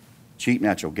cheap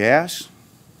natural gas.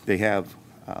 They have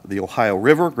the Ohio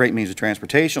River, great means of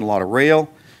transportation, a lot of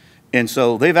rail. And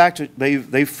so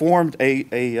they've formed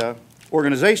a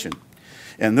organization,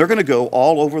 and they're going to go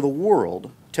all over the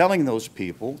world telling those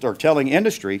people, or telling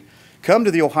industry, come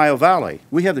to the Ohio Valley.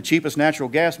 We have the cheapest natural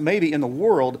gas maybe in the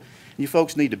world. You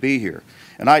folks need to be here.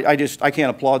 And I can't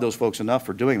applaud those folks enough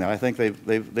for doing that. I think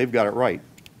they've got it right.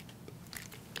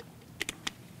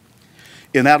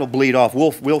 And that'll bleed off.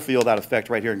 We'll feel that effect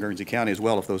right here in Guernsey County as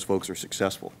well if those folks are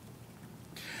successful.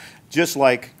 Just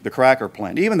like the cracker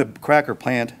plant. Even the cracker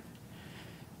plant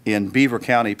in Beaver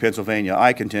County, Pennsylvania,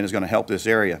 I contend is going to help this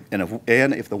area.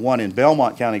 And if the one in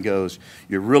Belmont County goes,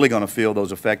 you're really going to feel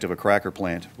those effects of a cracker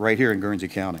plant right here in Guernsey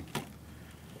County.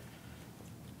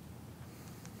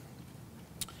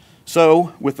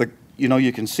 So with the, you know,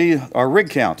 you can see our rig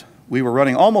count. We were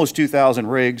running almost 2,000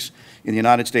 rigs in the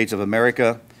United States of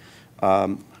America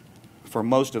for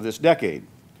most of this decade.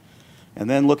 And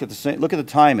then look at the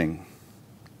timing.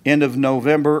 End of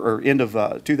November, or end of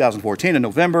 2014 in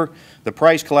November, the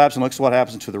price collapsed, and look what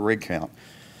happens to the rig count.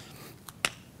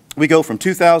 We go from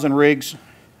 2,000 rigs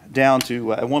down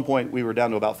to, at one point we were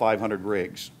down to about 500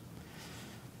 rigs.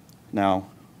 Now,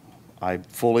 I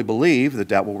fully believe that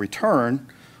that will return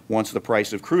once the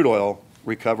price of crude oil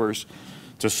recovers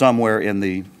to somewhere in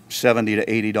the $70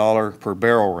 to $80 per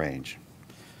barrel range.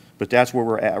 But that's where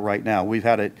we're at right now. We've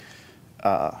had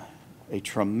a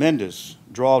tremendous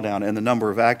drawdown in the number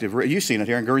of active rigs. You've seen it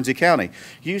here in Guernsey County.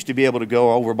 You used to be able to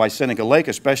go over by Seneca Lake,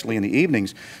 especially in the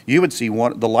evenings. You would see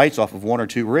the lights off of 1 or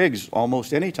 2 rigs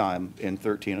almost any time in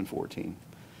 13 and 14.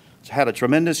 It's had a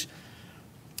tremendous,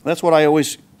 that's what I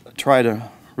always try to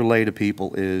relay to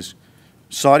people is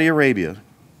Saudi Arabia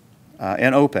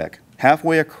and OPEC,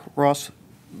 halfway across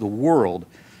the world,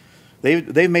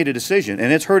 they've made a decision,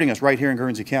 and it's hurting us right here in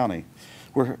Guernsey County.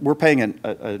 We're paying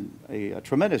a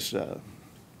tremendous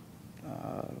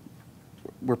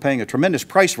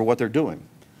price for what they're doing.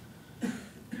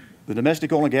 The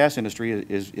domestic oil and gas industry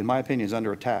is, in my opinion, is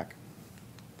under attack.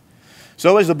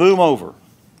 So is the boom over?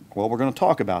 Well, we're going to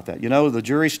talk about that. You know, the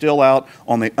jury's still out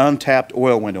on the untapped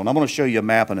oil window, and I'm going to show you a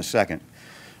map in a second.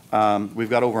 We've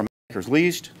got over 1 million acres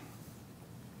leased,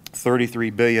 33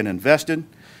 billion invested,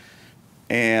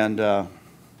 and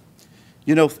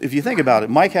you know, if you think about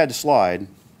it, Mike had the slide.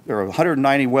 There are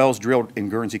 190 wells drilled in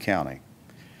Guernsey County.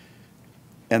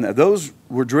 And those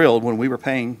were drilled when we were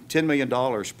paying $10 million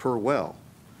per well.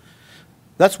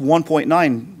 That's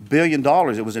 $1.9 billion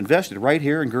that was invested right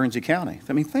here in Guernsey County.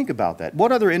 I mean, think about that.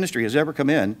 What other industry has ever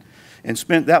come in and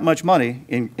spent that much money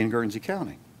in Guernsey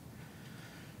County?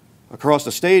 Across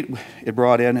the state, it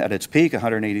brought in, at its peak,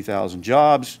 180,000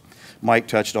 jobs. Mike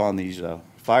touched on these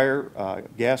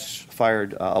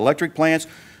gas-fired electric plants.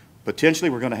 Potentially,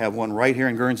 we're going to have one right here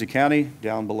in Guernsey County,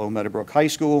 down below Meadowbrook High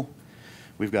School.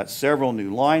 We've got several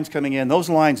new lines coming in. Those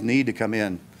lines need to come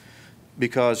in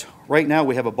because right now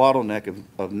we have a bottleneck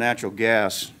of natural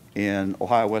gas in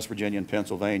Ohio, West Virginia, and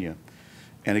Pennsylvania.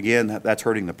 And again, that's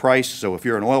hurting the price. So if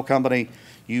you're an oil company,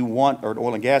 or an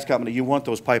oil and gas company, you want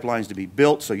those pipelines to be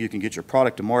built so you can get your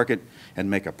product to market and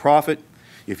make a profit.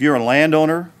 If you're a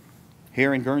landowner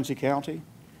here in Guernsey County,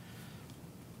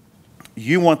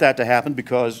 you want that to happen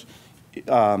because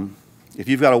if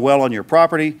you've got a well on your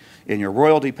property and your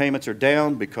royalty payments are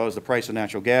down because the price of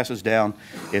natural gas is down,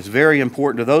 it's very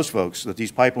important to those folks that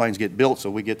these pipelines get built so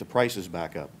we get the prices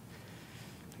back up.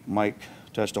 Mike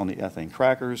touched on the ethane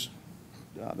crackers.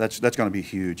 That's going to be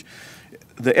huge.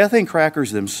 The ethane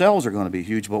crackers themselves are going to be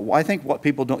huge, but I think what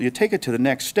people don't, you take it to the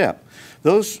next step.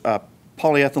 Those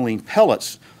polyethylene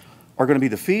pellets are going to be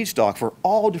the feedstock for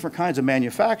all different kinds of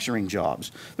manufacturing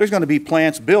jobs. There's going to be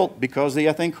plants built because the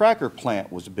ethane cracker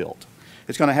plant was built.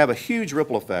 It's going to have a huge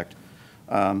ripple effect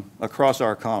across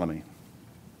our economy.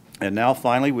 And now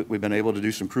finally we've been able to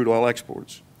do some crude oil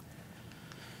exports.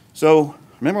 So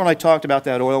remember when I talked about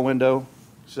that oil window?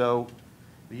 So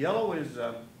the yellow is,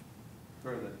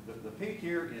 or the pink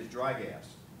here is dry gas,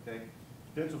 okay?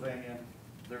 Pennsylvania,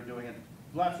 they're doing it,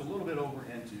 laps a little bit over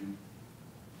into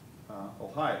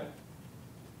Ohio.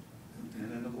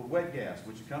 And then the wet gas,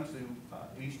 which comes to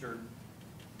eastern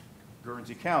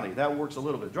Guernsey County. That works a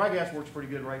little bit. Dry gas works pretty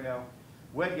good right now.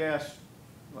 Wet gas,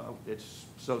 well, it's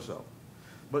so-so.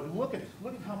 But look at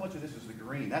how much of this is the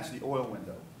green. That's the oil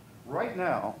window. Right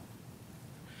now,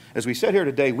 as we sit here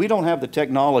today, we don't have the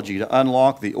technology to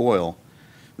unlock the oil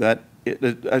that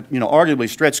arguably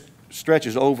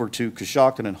stretches over to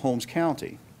Coshocton and Holmes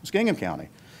County, Muskingum County.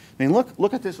 I mean,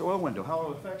 look at this oil window, how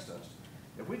it affects us.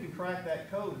 If we can crack that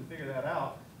code and figure that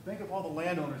out, think of all the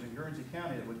landowners in Guernsey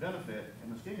County that would benefit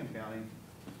in Muskingum County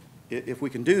if we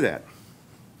can do that.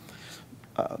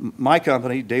 My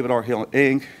company, David R. Hill,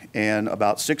 Inc., and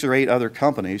about 6 or 8 other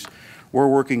companies, we're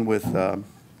working with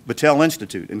Battelle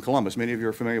Institute in Columbus. Many of you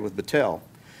are familiar with Battelle.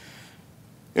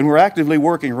 And we're actively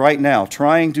working right now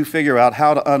trying to figure out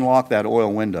how to unlock that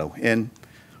oil window. And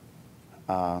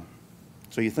so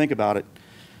you think about it,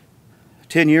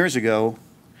 10 years ago,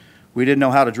 we didn't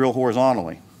know how to drill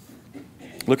horizontally.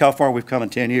 Look how far we've come in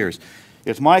 10 years.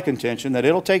 It's my contention that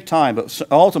it'll take time, but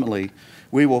ultimately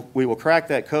we will crack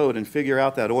that code and figure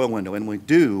out that oil window. And when we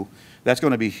do, that's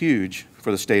going to be huge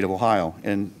for the state of Ohio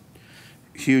and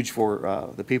huge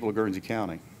for the people of Guernsey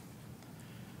County.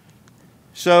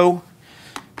 So,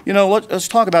 you know, let's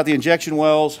talk about the injection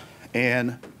wells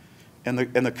and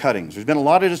the cuttings. There's been a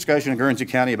lot of discussion in Guernsey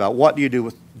County about what do you do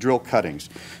with drill cuttings.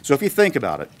 So if you think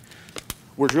about it,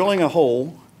 we're drilling a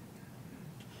hole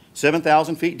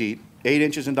 7,000 feet deep, 8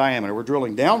 inches in diameter. We're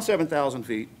drilling down 7,000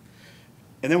 feet,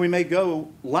 and then we may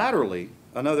go laterally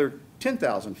another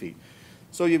 10,000 feet.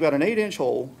 So you've got an 8-inch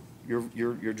hole,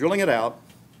 you're drilling it out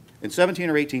in 17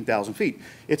 or 18,000 feet.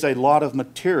 It's a lot of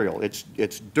material. It's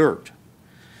dirt.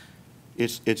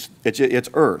 It's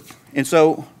earth. And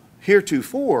so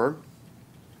heretofore,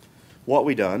 what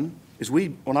we done is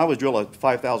when I was drilling a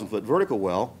 5,000-foot vertical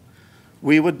well,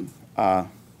 we would,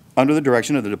 under the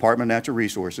direction of the Department of Natural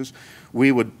Resources,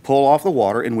 we would pull off the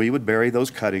water and we would bury those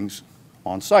cuttings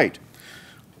on site.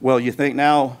 Well, you think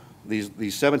now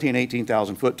these 17,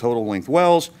 18,000 foot total length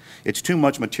wells. It's too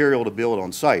much material to build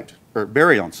on site, or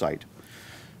bury on site.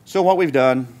 So what we've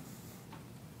done,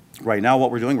 right now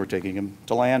what we're doing, we're taking them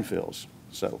to landfills.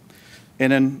 So,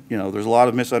 and then, you know, there's a lot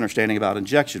of misunderstanding about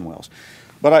injection wells.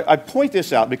 But I point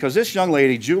this out because this young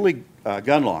lady, Julie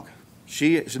Gunlock,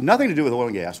 she has nothing to do with oil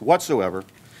and gas whatsoever,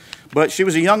 but she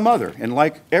was a young mother, and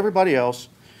like everybody else,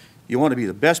 you want to be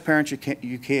the best parent you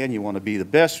can. You want to be the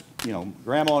best, you know,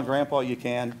 grandma and grandpa you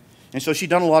can. And so she'd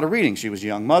done a lot of reading. She was a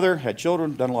young mother, had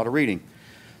children, done a lot of reading.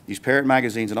 These parent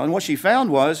magazines and all. And what she found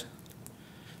was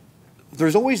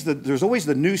there's always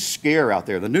the new scare out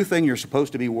there, the new thing you're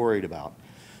supposed to be worried about.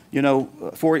 You know,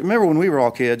 remember when we were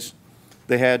all kids,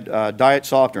 they had diet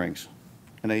soft drinks,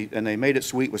 and they made it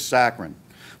sweet with saccharin.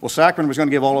 Well, saccharin was going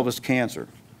to give all of us cancer.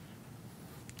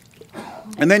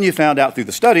 And then you found out through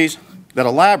the studies that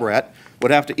a lab rat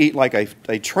would have to eat like a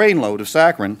trainload of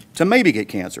saccharin to maybe get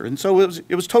cancer. And so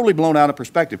it was totally blown out of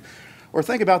perspective. Or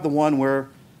think about the one where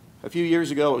a few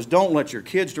years ago it was, don't let your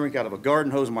kids drink out of a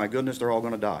garden hose. My goodness, they're all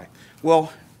going to die.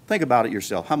 Well, think about it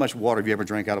yourself. How much water have you ever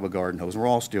drank out of a garden hose? We're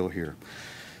all still here.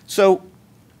 So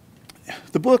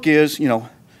the book is, you know,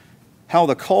 how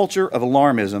the culture of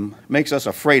alarmism makes us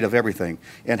afraid of everything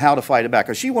and how to fight it back.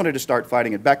 Because she wanted to start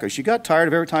fighting it back because she got tired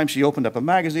of every time she opened up a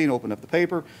magazine, opened up the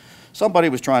paper, somebody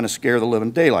was trying to scare the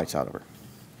living daylights out of her.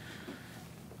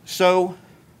 So,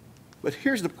 but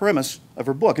here's the premise of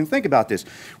her book. And think about this.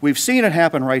 We've seen it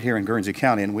happen right here in Guernsey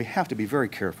County, and we have to be very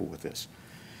careful with this.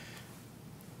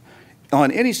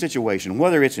 On any situation,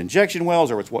 whether it's injection wells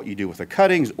or it's what you do with the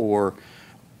cuttings or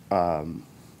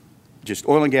just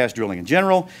oil and gas drilling in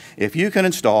general, if you can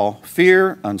install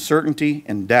fear, uncertainty,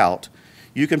 and doubt,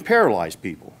 you can paralyze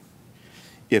people.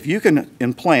 If you can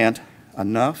implant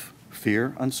enough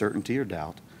fear, uncertainty, or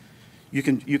doubt, you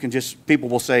can just, people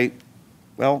will say,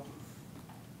 well,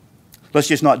 let's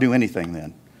just not do anything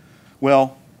then.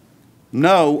 Well,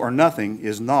 no or nothing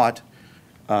is not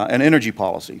an energy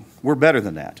policy. We're better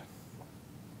than that.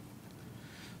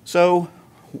 So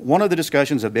one of the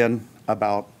discussions have been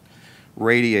about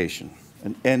radiation.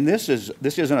 And this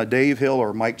isn't a Dave Hill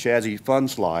or Mike Chadsey fun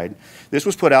slide. This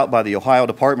was put out by the Ohio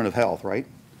Department of Health, right?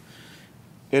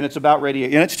 And it's about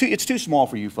radiation. And it's too small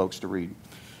for you folks to read,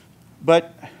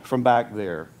 but from back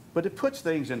there. But it puts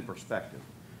things in perspective.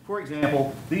 For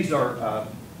example, these are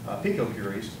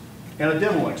picocuries, and a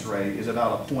dental X-ray is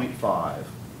about a 0.5,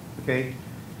 okay?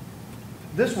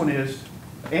 This one is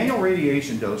annual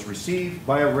radiation dose received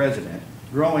by a resident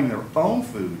growing their own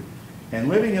food and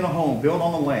living in a home built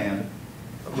on the land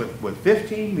with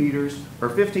 15 meters or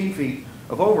 15 feet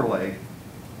of overlay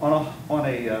on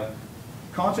a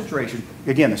concentration.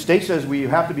 Again, the state says we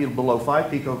have to be below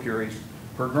 5 picocuries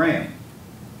per gram.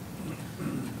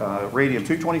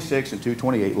 Radium-226 and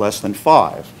 228 less than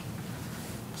 5.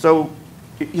 So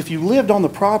if you lived on the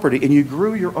property and you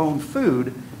grew your own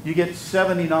food, you get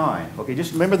 79. Okay,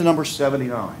 just remember the number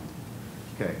 79.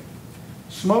 Okay.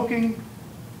 Smoking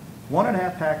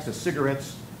 1.5 packs of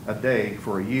cigarettes a day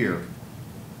for a year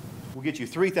will get you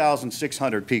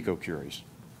 3,600 picocuries.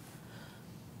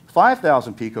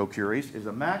 5,000 picocuries is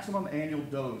the maximum annual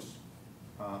dose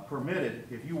permitted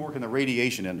if you work in the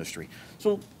radiation industry.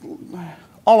 So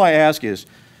all I ask is,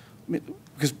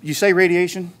 because you say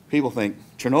radiation, people think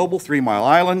Chernobyl, 3 Mile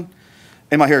Island,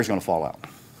 and my hair is going to fall out.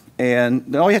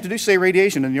 And all you have to do is say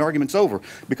radiation and the argument's over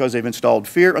because they've installed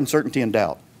fear, uncertainty, and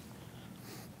doubt.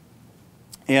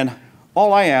 And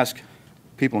all I ask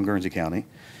people in Guernsey County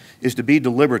is to be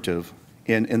deliberative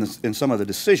in some of the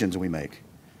decisions we make.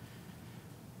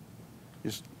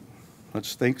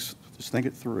 Let's think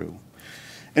it through.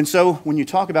 And so when you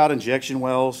talk about injection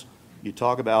wells, you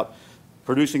talk about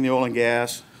producing the oil and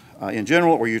gas in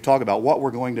general, or you talk about what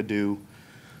we're going to do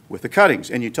with the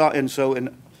cuttings. And so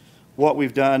what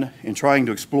we've done in trying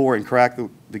to explore and crack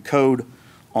the code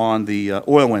on the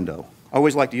oil window. I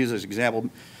always like to use this example.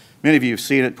 Many of you have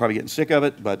seen it, probably getting sick of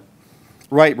it, but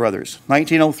Wright brothers,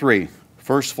 1903,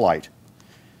 first flight.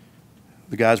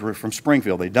 The guys were from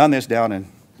Springfield. They'd done this down in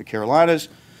the Carolinas,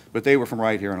 but they were from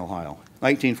right here in Ohio.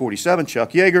 1947,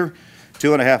 Chuck Yeager,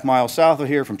 2.5 miles south of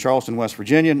here from Charleston, West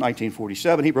Virginia.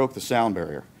 1947, he broke the sound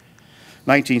barrier.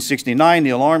 1969,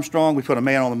 Neil Armstrong, we put a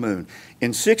man on the moon.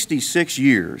 In 66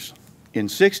 years,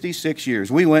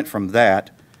 we went from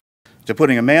that to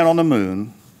putting a man on the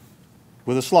moon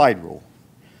with a slide rule.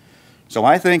 So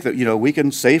I think that, we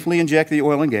can safely inject the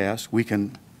oil and gas. We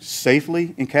can safely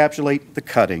encapsulate the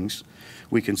cuttings.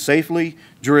 We can safely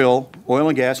drill oil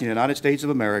and gas in the United States of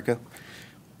America.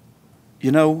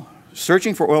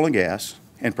 Searching for oil and gas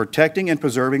and protecting and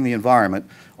preserving the environment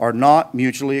are not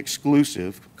mutually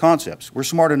exclusive concepts. We're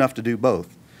smart enough to do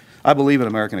both. I believe in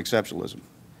American exceptionalism.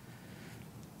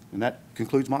 And that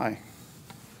concludes my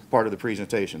part of the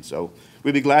presentation. So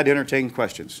we'd be glad to entertain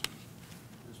questions.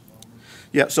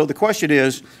 Yeah, so the question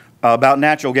is about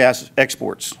natural gas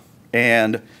exports.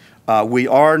 And we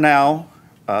are now,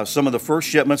 some of the first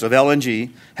shipments of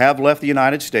LNG have left the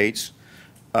United States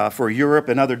for Europe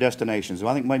and other destinations.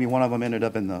 I think maybe one of them ended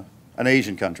up in an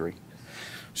Asian country.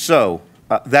 So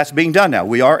that's being done now.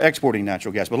 We are exporting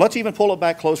natural gas. But let's even pull it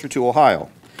back closer to Ohio.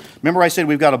 Remember I said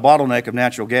we've got a bottleneck of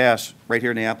natural gas right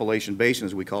here in the Appalachian Basin,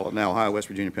 as we call it now, Ohio, West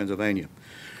Virginia, Pennsylvania.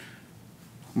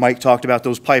 Mike talked about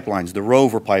those pipelines, the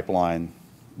Rover pipeline,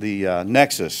 the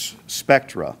Nexus,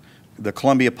 Spectra, the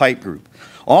Columbia Pipe Group.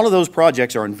 All of those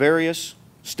projects are in various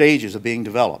stages of being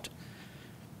developed.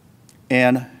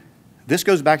 And this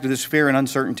goes back to this fear and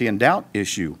uncertainty and doubt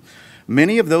issue.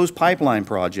 Many of those pipeline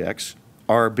projects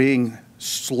are being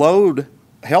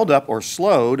held up or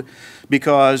slowed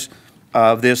because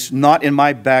of this not in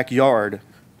my backyard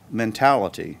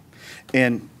mentality.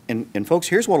 And folks,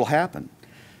 here's what will happen.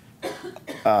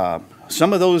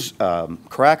 Some of those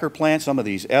cracker plants, some of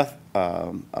these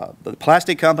the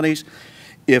plastic companies,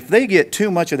 if they get too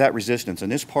much of that resistance in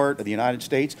this part of the United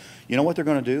States, you know what they're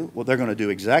going to do? Well, they're going to do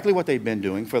exactly what they've been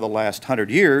doing for the last 100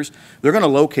 years. They're going to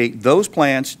locate those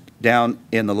plants down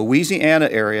in the Louisiana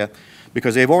area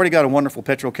because they've already got a wonderful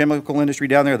petrochemical industry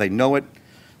down there. They know it.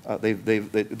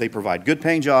 They provide good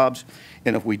paying jobs.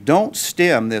 And if we don't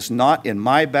stem this not in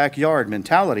my backyard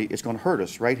mentality, it's going to hurt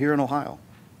us right here in Ohio.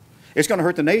 It's going to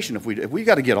hurt the nation if we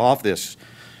got to get off this,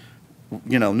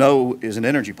 you know, no is an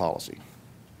energy policy.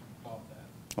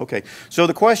 Okay, so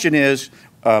the question is,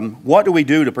 what do we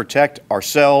do to protect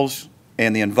ourselves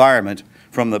and the environment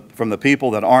from the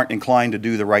people that aren't inclined to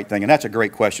do the right thing? And that's a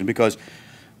great question, because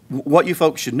what you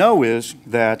folks should know is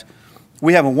that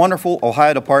we have a wonderful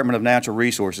Ohio Department of Natural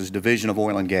Resources Division of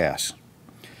Oil and Gas.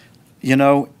 You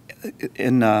know,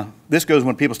 this goes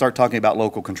when people start talking about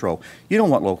local control. You don't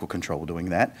want local control doing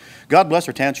that. God bless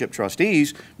our township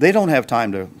trustees. They don't have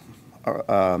time to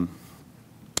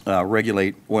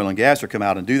regulate oil and gas or come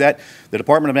out and do that. The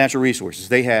Department of Natural Resources,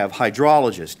 they have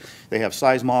hydrologists, they have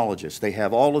seismologists, they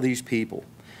have all of these people.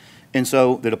 And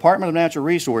so the Department of Natural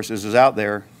Resources is out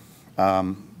there,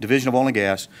 Division of Oil and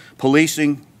Gas,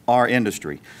 policing our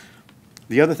industry.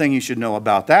 The other thing you should know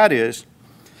about that is,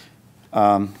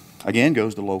 again,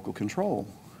 goes to local control.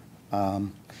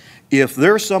 If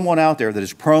there's someone out there that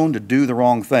is prone to do the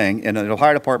wrong thing, and the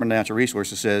Ohio Department of Natural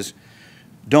Resources says,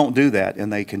 don't do that,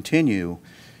 and they continue,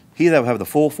 he that will have the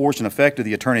full force and effect of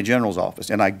the Attorney General's office.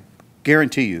 And I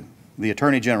guarantee you, the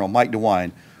Attorney General, Mike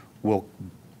DeWine, will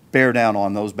bear down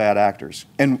on those bad actors.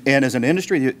 And as an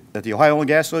industry at the Ohio Oil and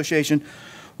Gas Association,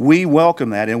 we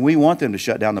welcome that, and we want them to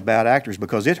shut down the bad actors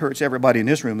because it hurts everybody in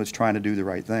this room that's trying to do the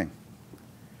right thing.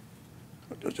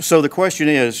 So the question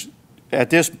is, at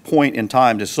this point in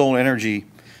time, does solar energy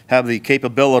have the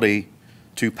capability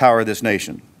to power this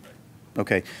nation?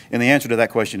 Okay, and the answer to that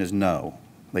question is no,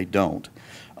 they don't.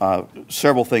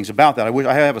 Several things about that.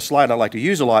 I have a slide I like to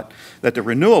use a lot, that the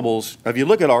renewables, if you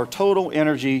look at our total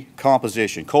energy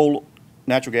composition, coal,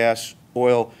 natural gas,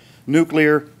 oil,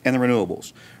 nuclear, and the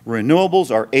renewables. Renewables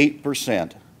are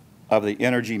 8% of the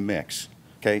energy mix,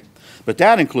 okay? But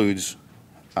that includes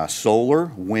solar,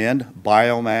 wind,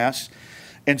 biomass.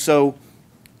 And so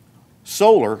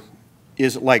solar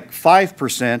is like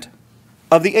 5%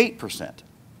 of the 8%.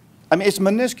 I mean, it's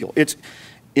minuscule. It's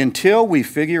until we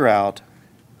figure out,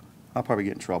 I'll probably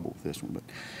get in trouble with this one, but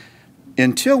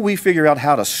until we figure out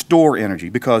how to store energy,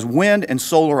 because wind and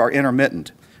solar are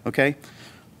intermittent, okay?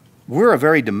 We're a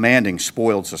very demanding,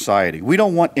 spoiled society. We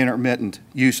don't want intermittent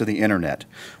use of the internet.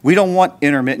 We don't want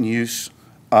intermittent use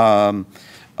of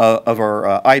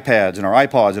our iPads and our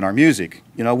iPods and our music.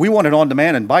 You know, we want it on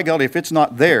demand, and by golly, if it's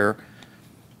not there,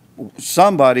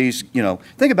 somebody's, you know,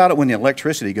 think about it when the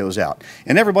electricity goes out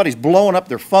and everybody's blowing up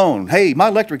their phone. Hey, my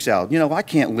electric's out. You know, I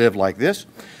can't live like this.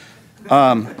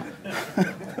 So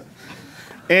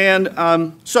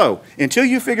until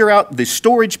you figure out the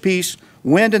storage piece,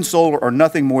 wind and solar are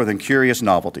nothing more than curious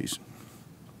novelties.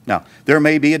 Now, there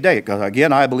may be a day, because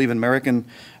again, I believe in American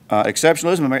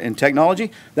exceptionalism and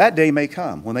technology. That day may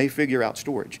come when they figure out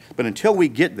storage. But until we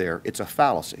get there, it's a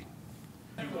fallacy.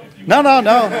 No.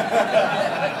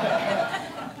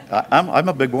 I'm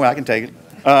a big boy. I can take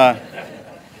it.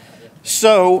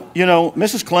 So, you know,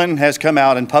 Mrs. Clinton has come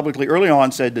out and publicly early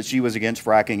on said that she was against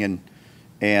fracking,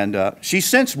 and she's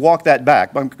since walked that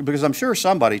back, because I'm sure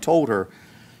somebody told her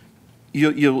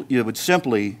you would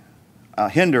simply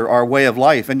hinder our way of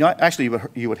life, and actually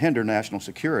you would hinder national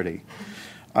security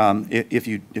if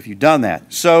you'd done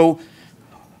that. So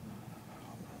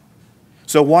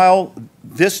So while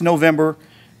this November,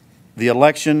 the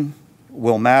election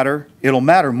will matter, it'll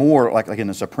matter more like in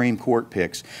the Supreme Court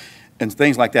picks and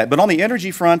things like that. But on the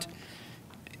energy front,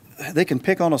 they can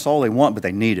pick on us all they want, but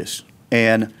they need us.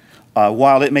 And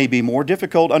while it may be more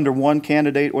difficult under one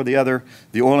candidate or the other,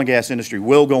 the oil and gas industry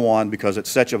will go on because it's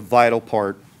such a vital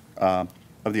part of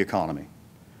the economy.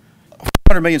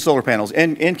 400 million solar panels.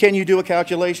 And can you do a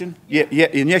calculation? Yeah,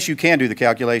 and yes, you can do the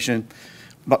calculation,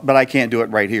 but I can't do it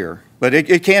right here. But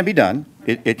it can be done.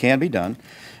 It can be done.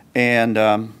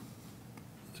 And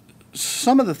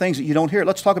some of the things that you don't hear,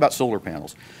 let's talk about solar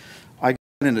panels. I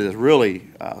got into this really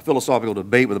philosophical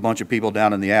debate with a bunch of people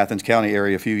down in the Athens County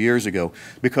area a few years ago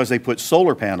because they put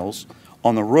solar panels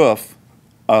on the roof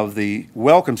of the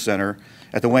Welcome Center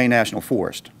at the Wayne National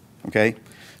Forest, okay?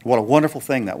 What a wonderful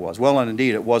thing that was. Well, and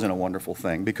indeed, it wasn't a wonderful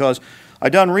thing because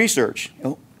I'd done research,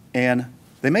 and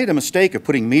they made a mistake of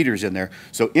putting meters in there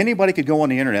so anybody could go on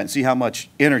the internet and see how much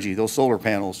energy those solar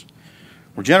panels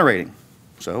were generating.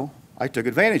 So I took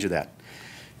advantage of that.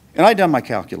 And I'd done my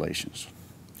calculations.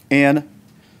 And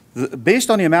based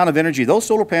on the amount of energy those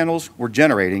solar panels were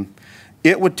generating,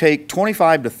 it would take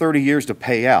 25 to 30 years to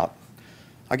pay out.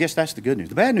 I guess that's the good news.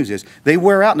 The bad news is they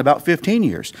wear out in about 15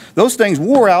 years. Those things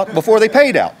wore out before they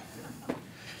paid out.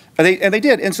 And they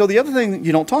did. And so the other thing that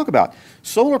you don't talk about,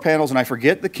 solar panels, and I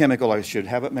forget the chemical, I should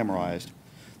have it memorized,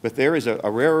 but there is a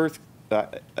rare earth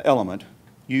element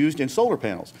used in solar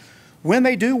panels. When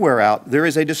they do wear out, there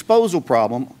is a disposal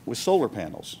problem with solar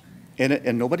panels.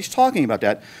 And nobody's talking about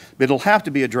that, but it'll have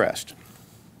to be addressed.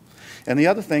 And the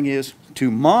other thing is,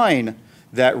 to mine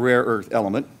that rare earth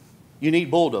element, you need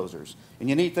bulldozers. And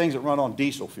you need things that run on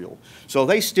diesel fuel. So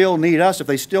they still need us if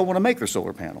they still want to make their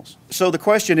solar panels. So the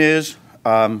question is,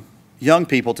 young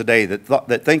people today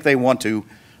that think they want to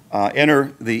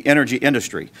enter the energy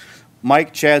industry.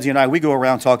 Mike, Chadsey, and I, we go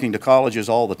around talking to colleges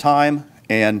all the time,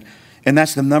 and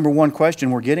that's the number one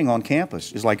question we're getting on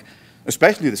campus, is like,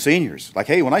 especially the seniors. Like,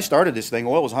 hey, when I started this thing,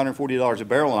 oil was $140 a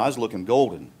barrel, and I was looking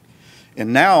golden.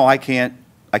 And now I can't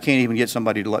even get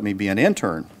somebody to let me be an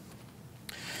intern.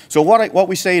 So what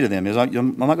we say to them is,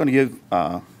 I'm not going to give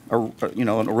an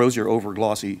rosy or over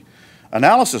glossy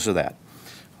analysis of that.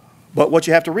 But what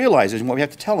you have to realize is, and what we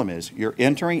have to tell them is, you're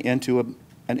entering into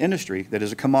an industry that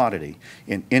is a commodity.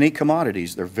 In any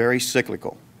commodities, they're very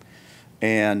cyclical.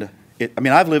 And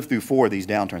I've lived through 4 of these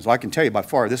downturns. So I can tell you by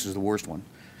far this is the worst one.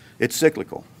 It's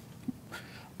cyclical.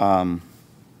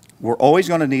 We're always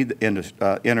going to need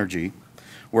energy.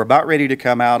 We're about ready to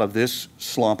come out of this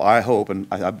slump, I hope, and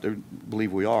I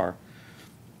believe we are.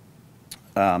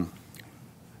 There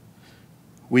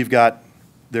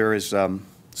is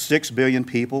 6 billion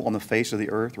people on the face of the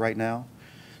earth right now,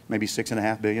 maybe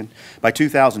 6.5 billion. By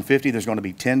 2050, there's going to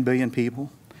be 10 billion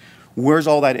people. Where's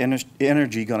all that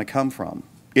energy going to come from?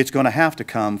 It's going to have to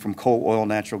come from coal, oil,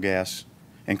 natural gas,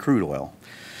 and crude oil.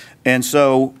 And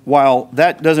so while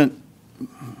that doesn't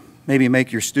maybe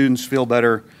make your students feel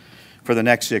better for the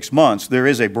next 6 months, there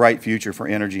is a bright future for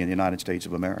energy in the United States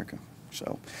of America.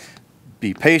 So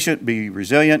be patient, be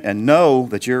resilient, and know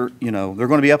that there are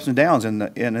going to be ups and downs in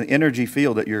the energy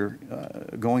field that you're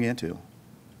going into.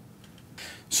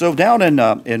 So down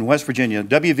in West Virginia,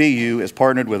 WVU is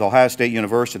partnered with Ohio State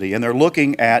University, and they're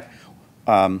looking at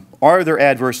are there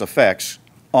adverse effects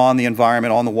on the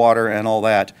environment, on the water, and all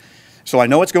that. So I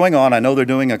know what's going on. I know they're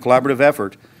doing a collaborative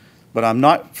effort, but I'm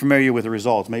not familiar with the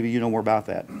results. Maybe you know more about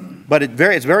that. But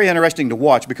it's very interesting to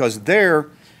watch because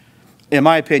in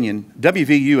my opinion,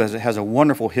 WVU has a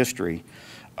wonderful history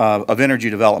of energy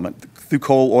development through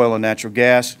coal, oil, and natural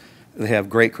gas. They have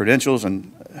great credentials,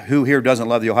 and who here doesn't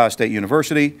love the Ohio State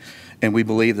University? And we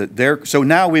believe that so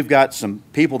now we've got some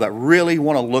people that really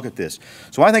want to look at this.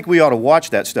 So I think we ought to watch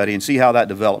that study and see how that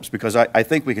develops because I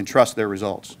think we can trust their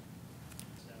results.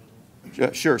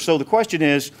 Sure. So the question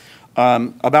is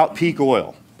about peak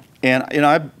oil.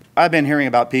 And I've been hearing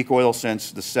about peak oil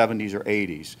since the 70s or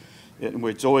 80s.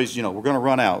 It's always, we're going to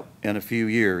run out in a few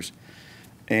years.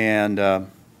 And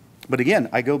but again,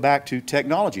 I go back to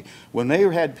technology. When they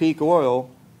had peak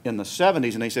oil in the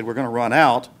 70s and they said we're going to run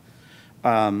out,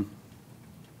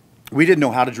 we didn't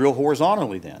know how to drill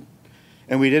horizontally then.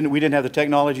 And we didn't have the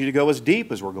technology to go as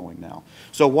deep as we're going now.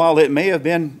 So while it may have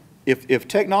been, if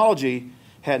technology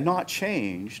had not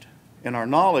changed and our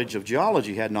knowledge of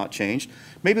geology had not changed,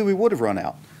 maybe we would have run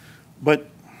out. But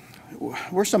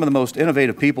we're some of the most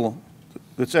innovative people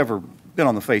that's ever been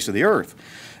on the face of the earth.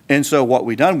 And so what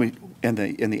we've done, in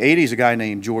the 80s, a guy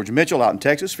named George Mitchell out in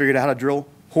Texas figured out how to drill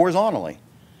horizontally.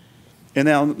 And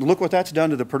now look what that's done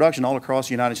to the production all across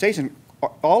the United States and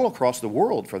all across the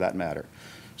world for that matter.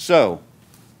 So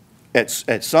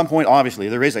at some point, obviously,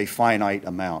 there is a finite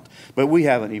amount, but we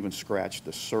haven't even scratched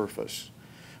the surface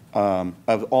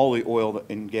of all the oil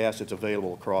and gas that's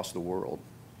available across the world.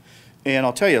 And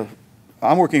I'll tell you,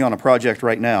 I'm working on a project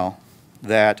right now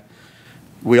that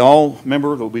we all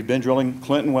remember that we've been drilling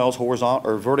Clinton wells horizontal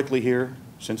or vertically here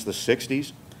since the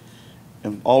 60s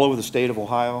and all over the state of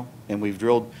Ohio. And we've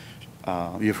drilled,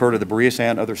 you've heard of the Berea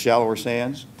sand, other shallower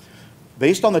sands.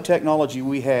 Based on the technology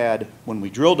we had when we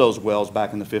drilled those wells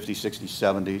back in the 50s, 60s,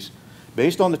 70s,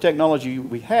 based on the technology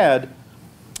we had,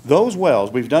 those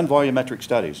wells, we've done volumetric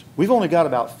studies. We've only got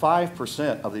about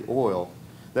 5% of the oil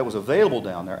that was available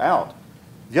down there out.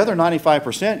 The other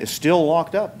 95% is still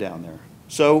locked up down there.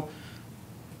 So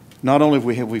not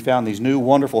only have we found these new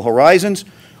wonderful horizons,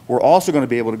 we're also going to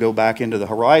be able to go back into the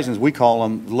horizons. We call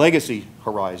them legacy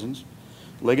horizons,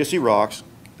 legacy rocks,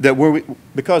 that were,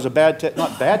 because of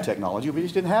not bad technology, we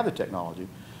just didn't have the technology.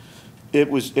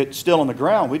 It's still on the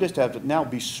ground. We just have to now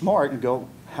be smart and go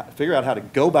figure out how to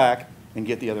go back and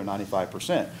get the other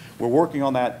 95%. We're working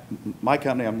on that. My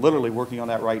company, I'm literally working on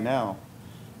that right now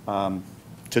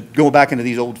to go back into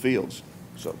these old fields.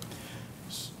 So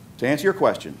to answer your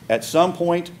question, at some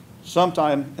point,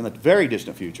 sometime in the very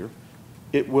distant future,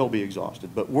 it will be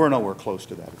exhausted, but we're nowhere close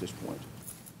to that at this point.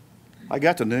 I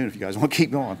got to noon if you guys want to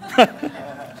keep going.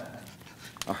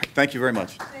 All right, thank you very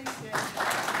much. Thank you.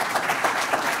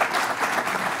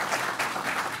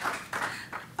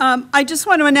 I just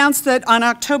want to announce that on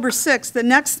October 6th, the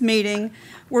next meeting,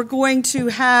 we're going to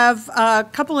have a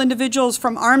couple individuals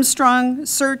from Armstrong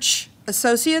Search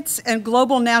Associates and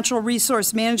Global Natural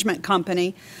Resource Management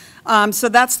Company. So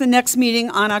that's the next meeting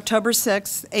on October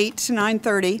 6th, 8 to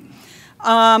 9:30.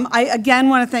 I again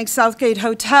want to thank Southgate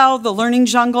Hotel, the Learning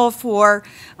Jungle for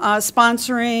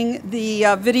sponsoring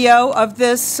the video of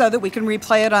this so that we can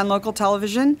replay it on local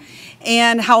television,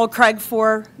 and Howell Craig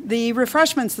for the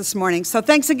refreshments this morning. So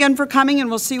thanks again for coming, and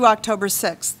we'll see you October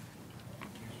 6th.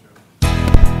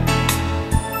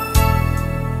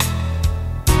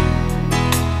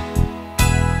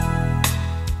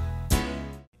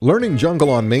 Learning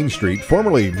Jungle on Main Street,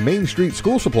 formerly Main Street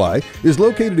School Supply, is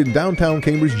located in downtown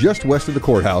Cambridge just west of the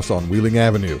courthouse on Wheeling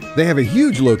Avenue. They have a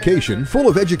huge location full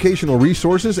of educational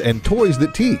resources and toys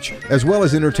that teach, as well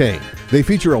as entertain. They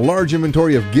feature a large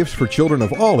inventory of gifts for children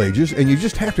of all ages, and you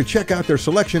just have to check out their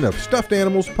selection of stuffed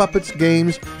animals, puppets,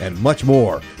 games, and much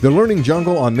more. The Learning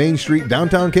Jungle on Main Street,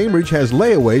 downtown Cambridge has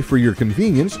layaway for your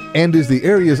convenience and is the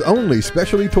area's only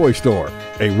specialty toy store.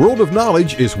 A world of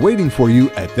knowledge is waiting for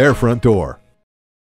you at their front door.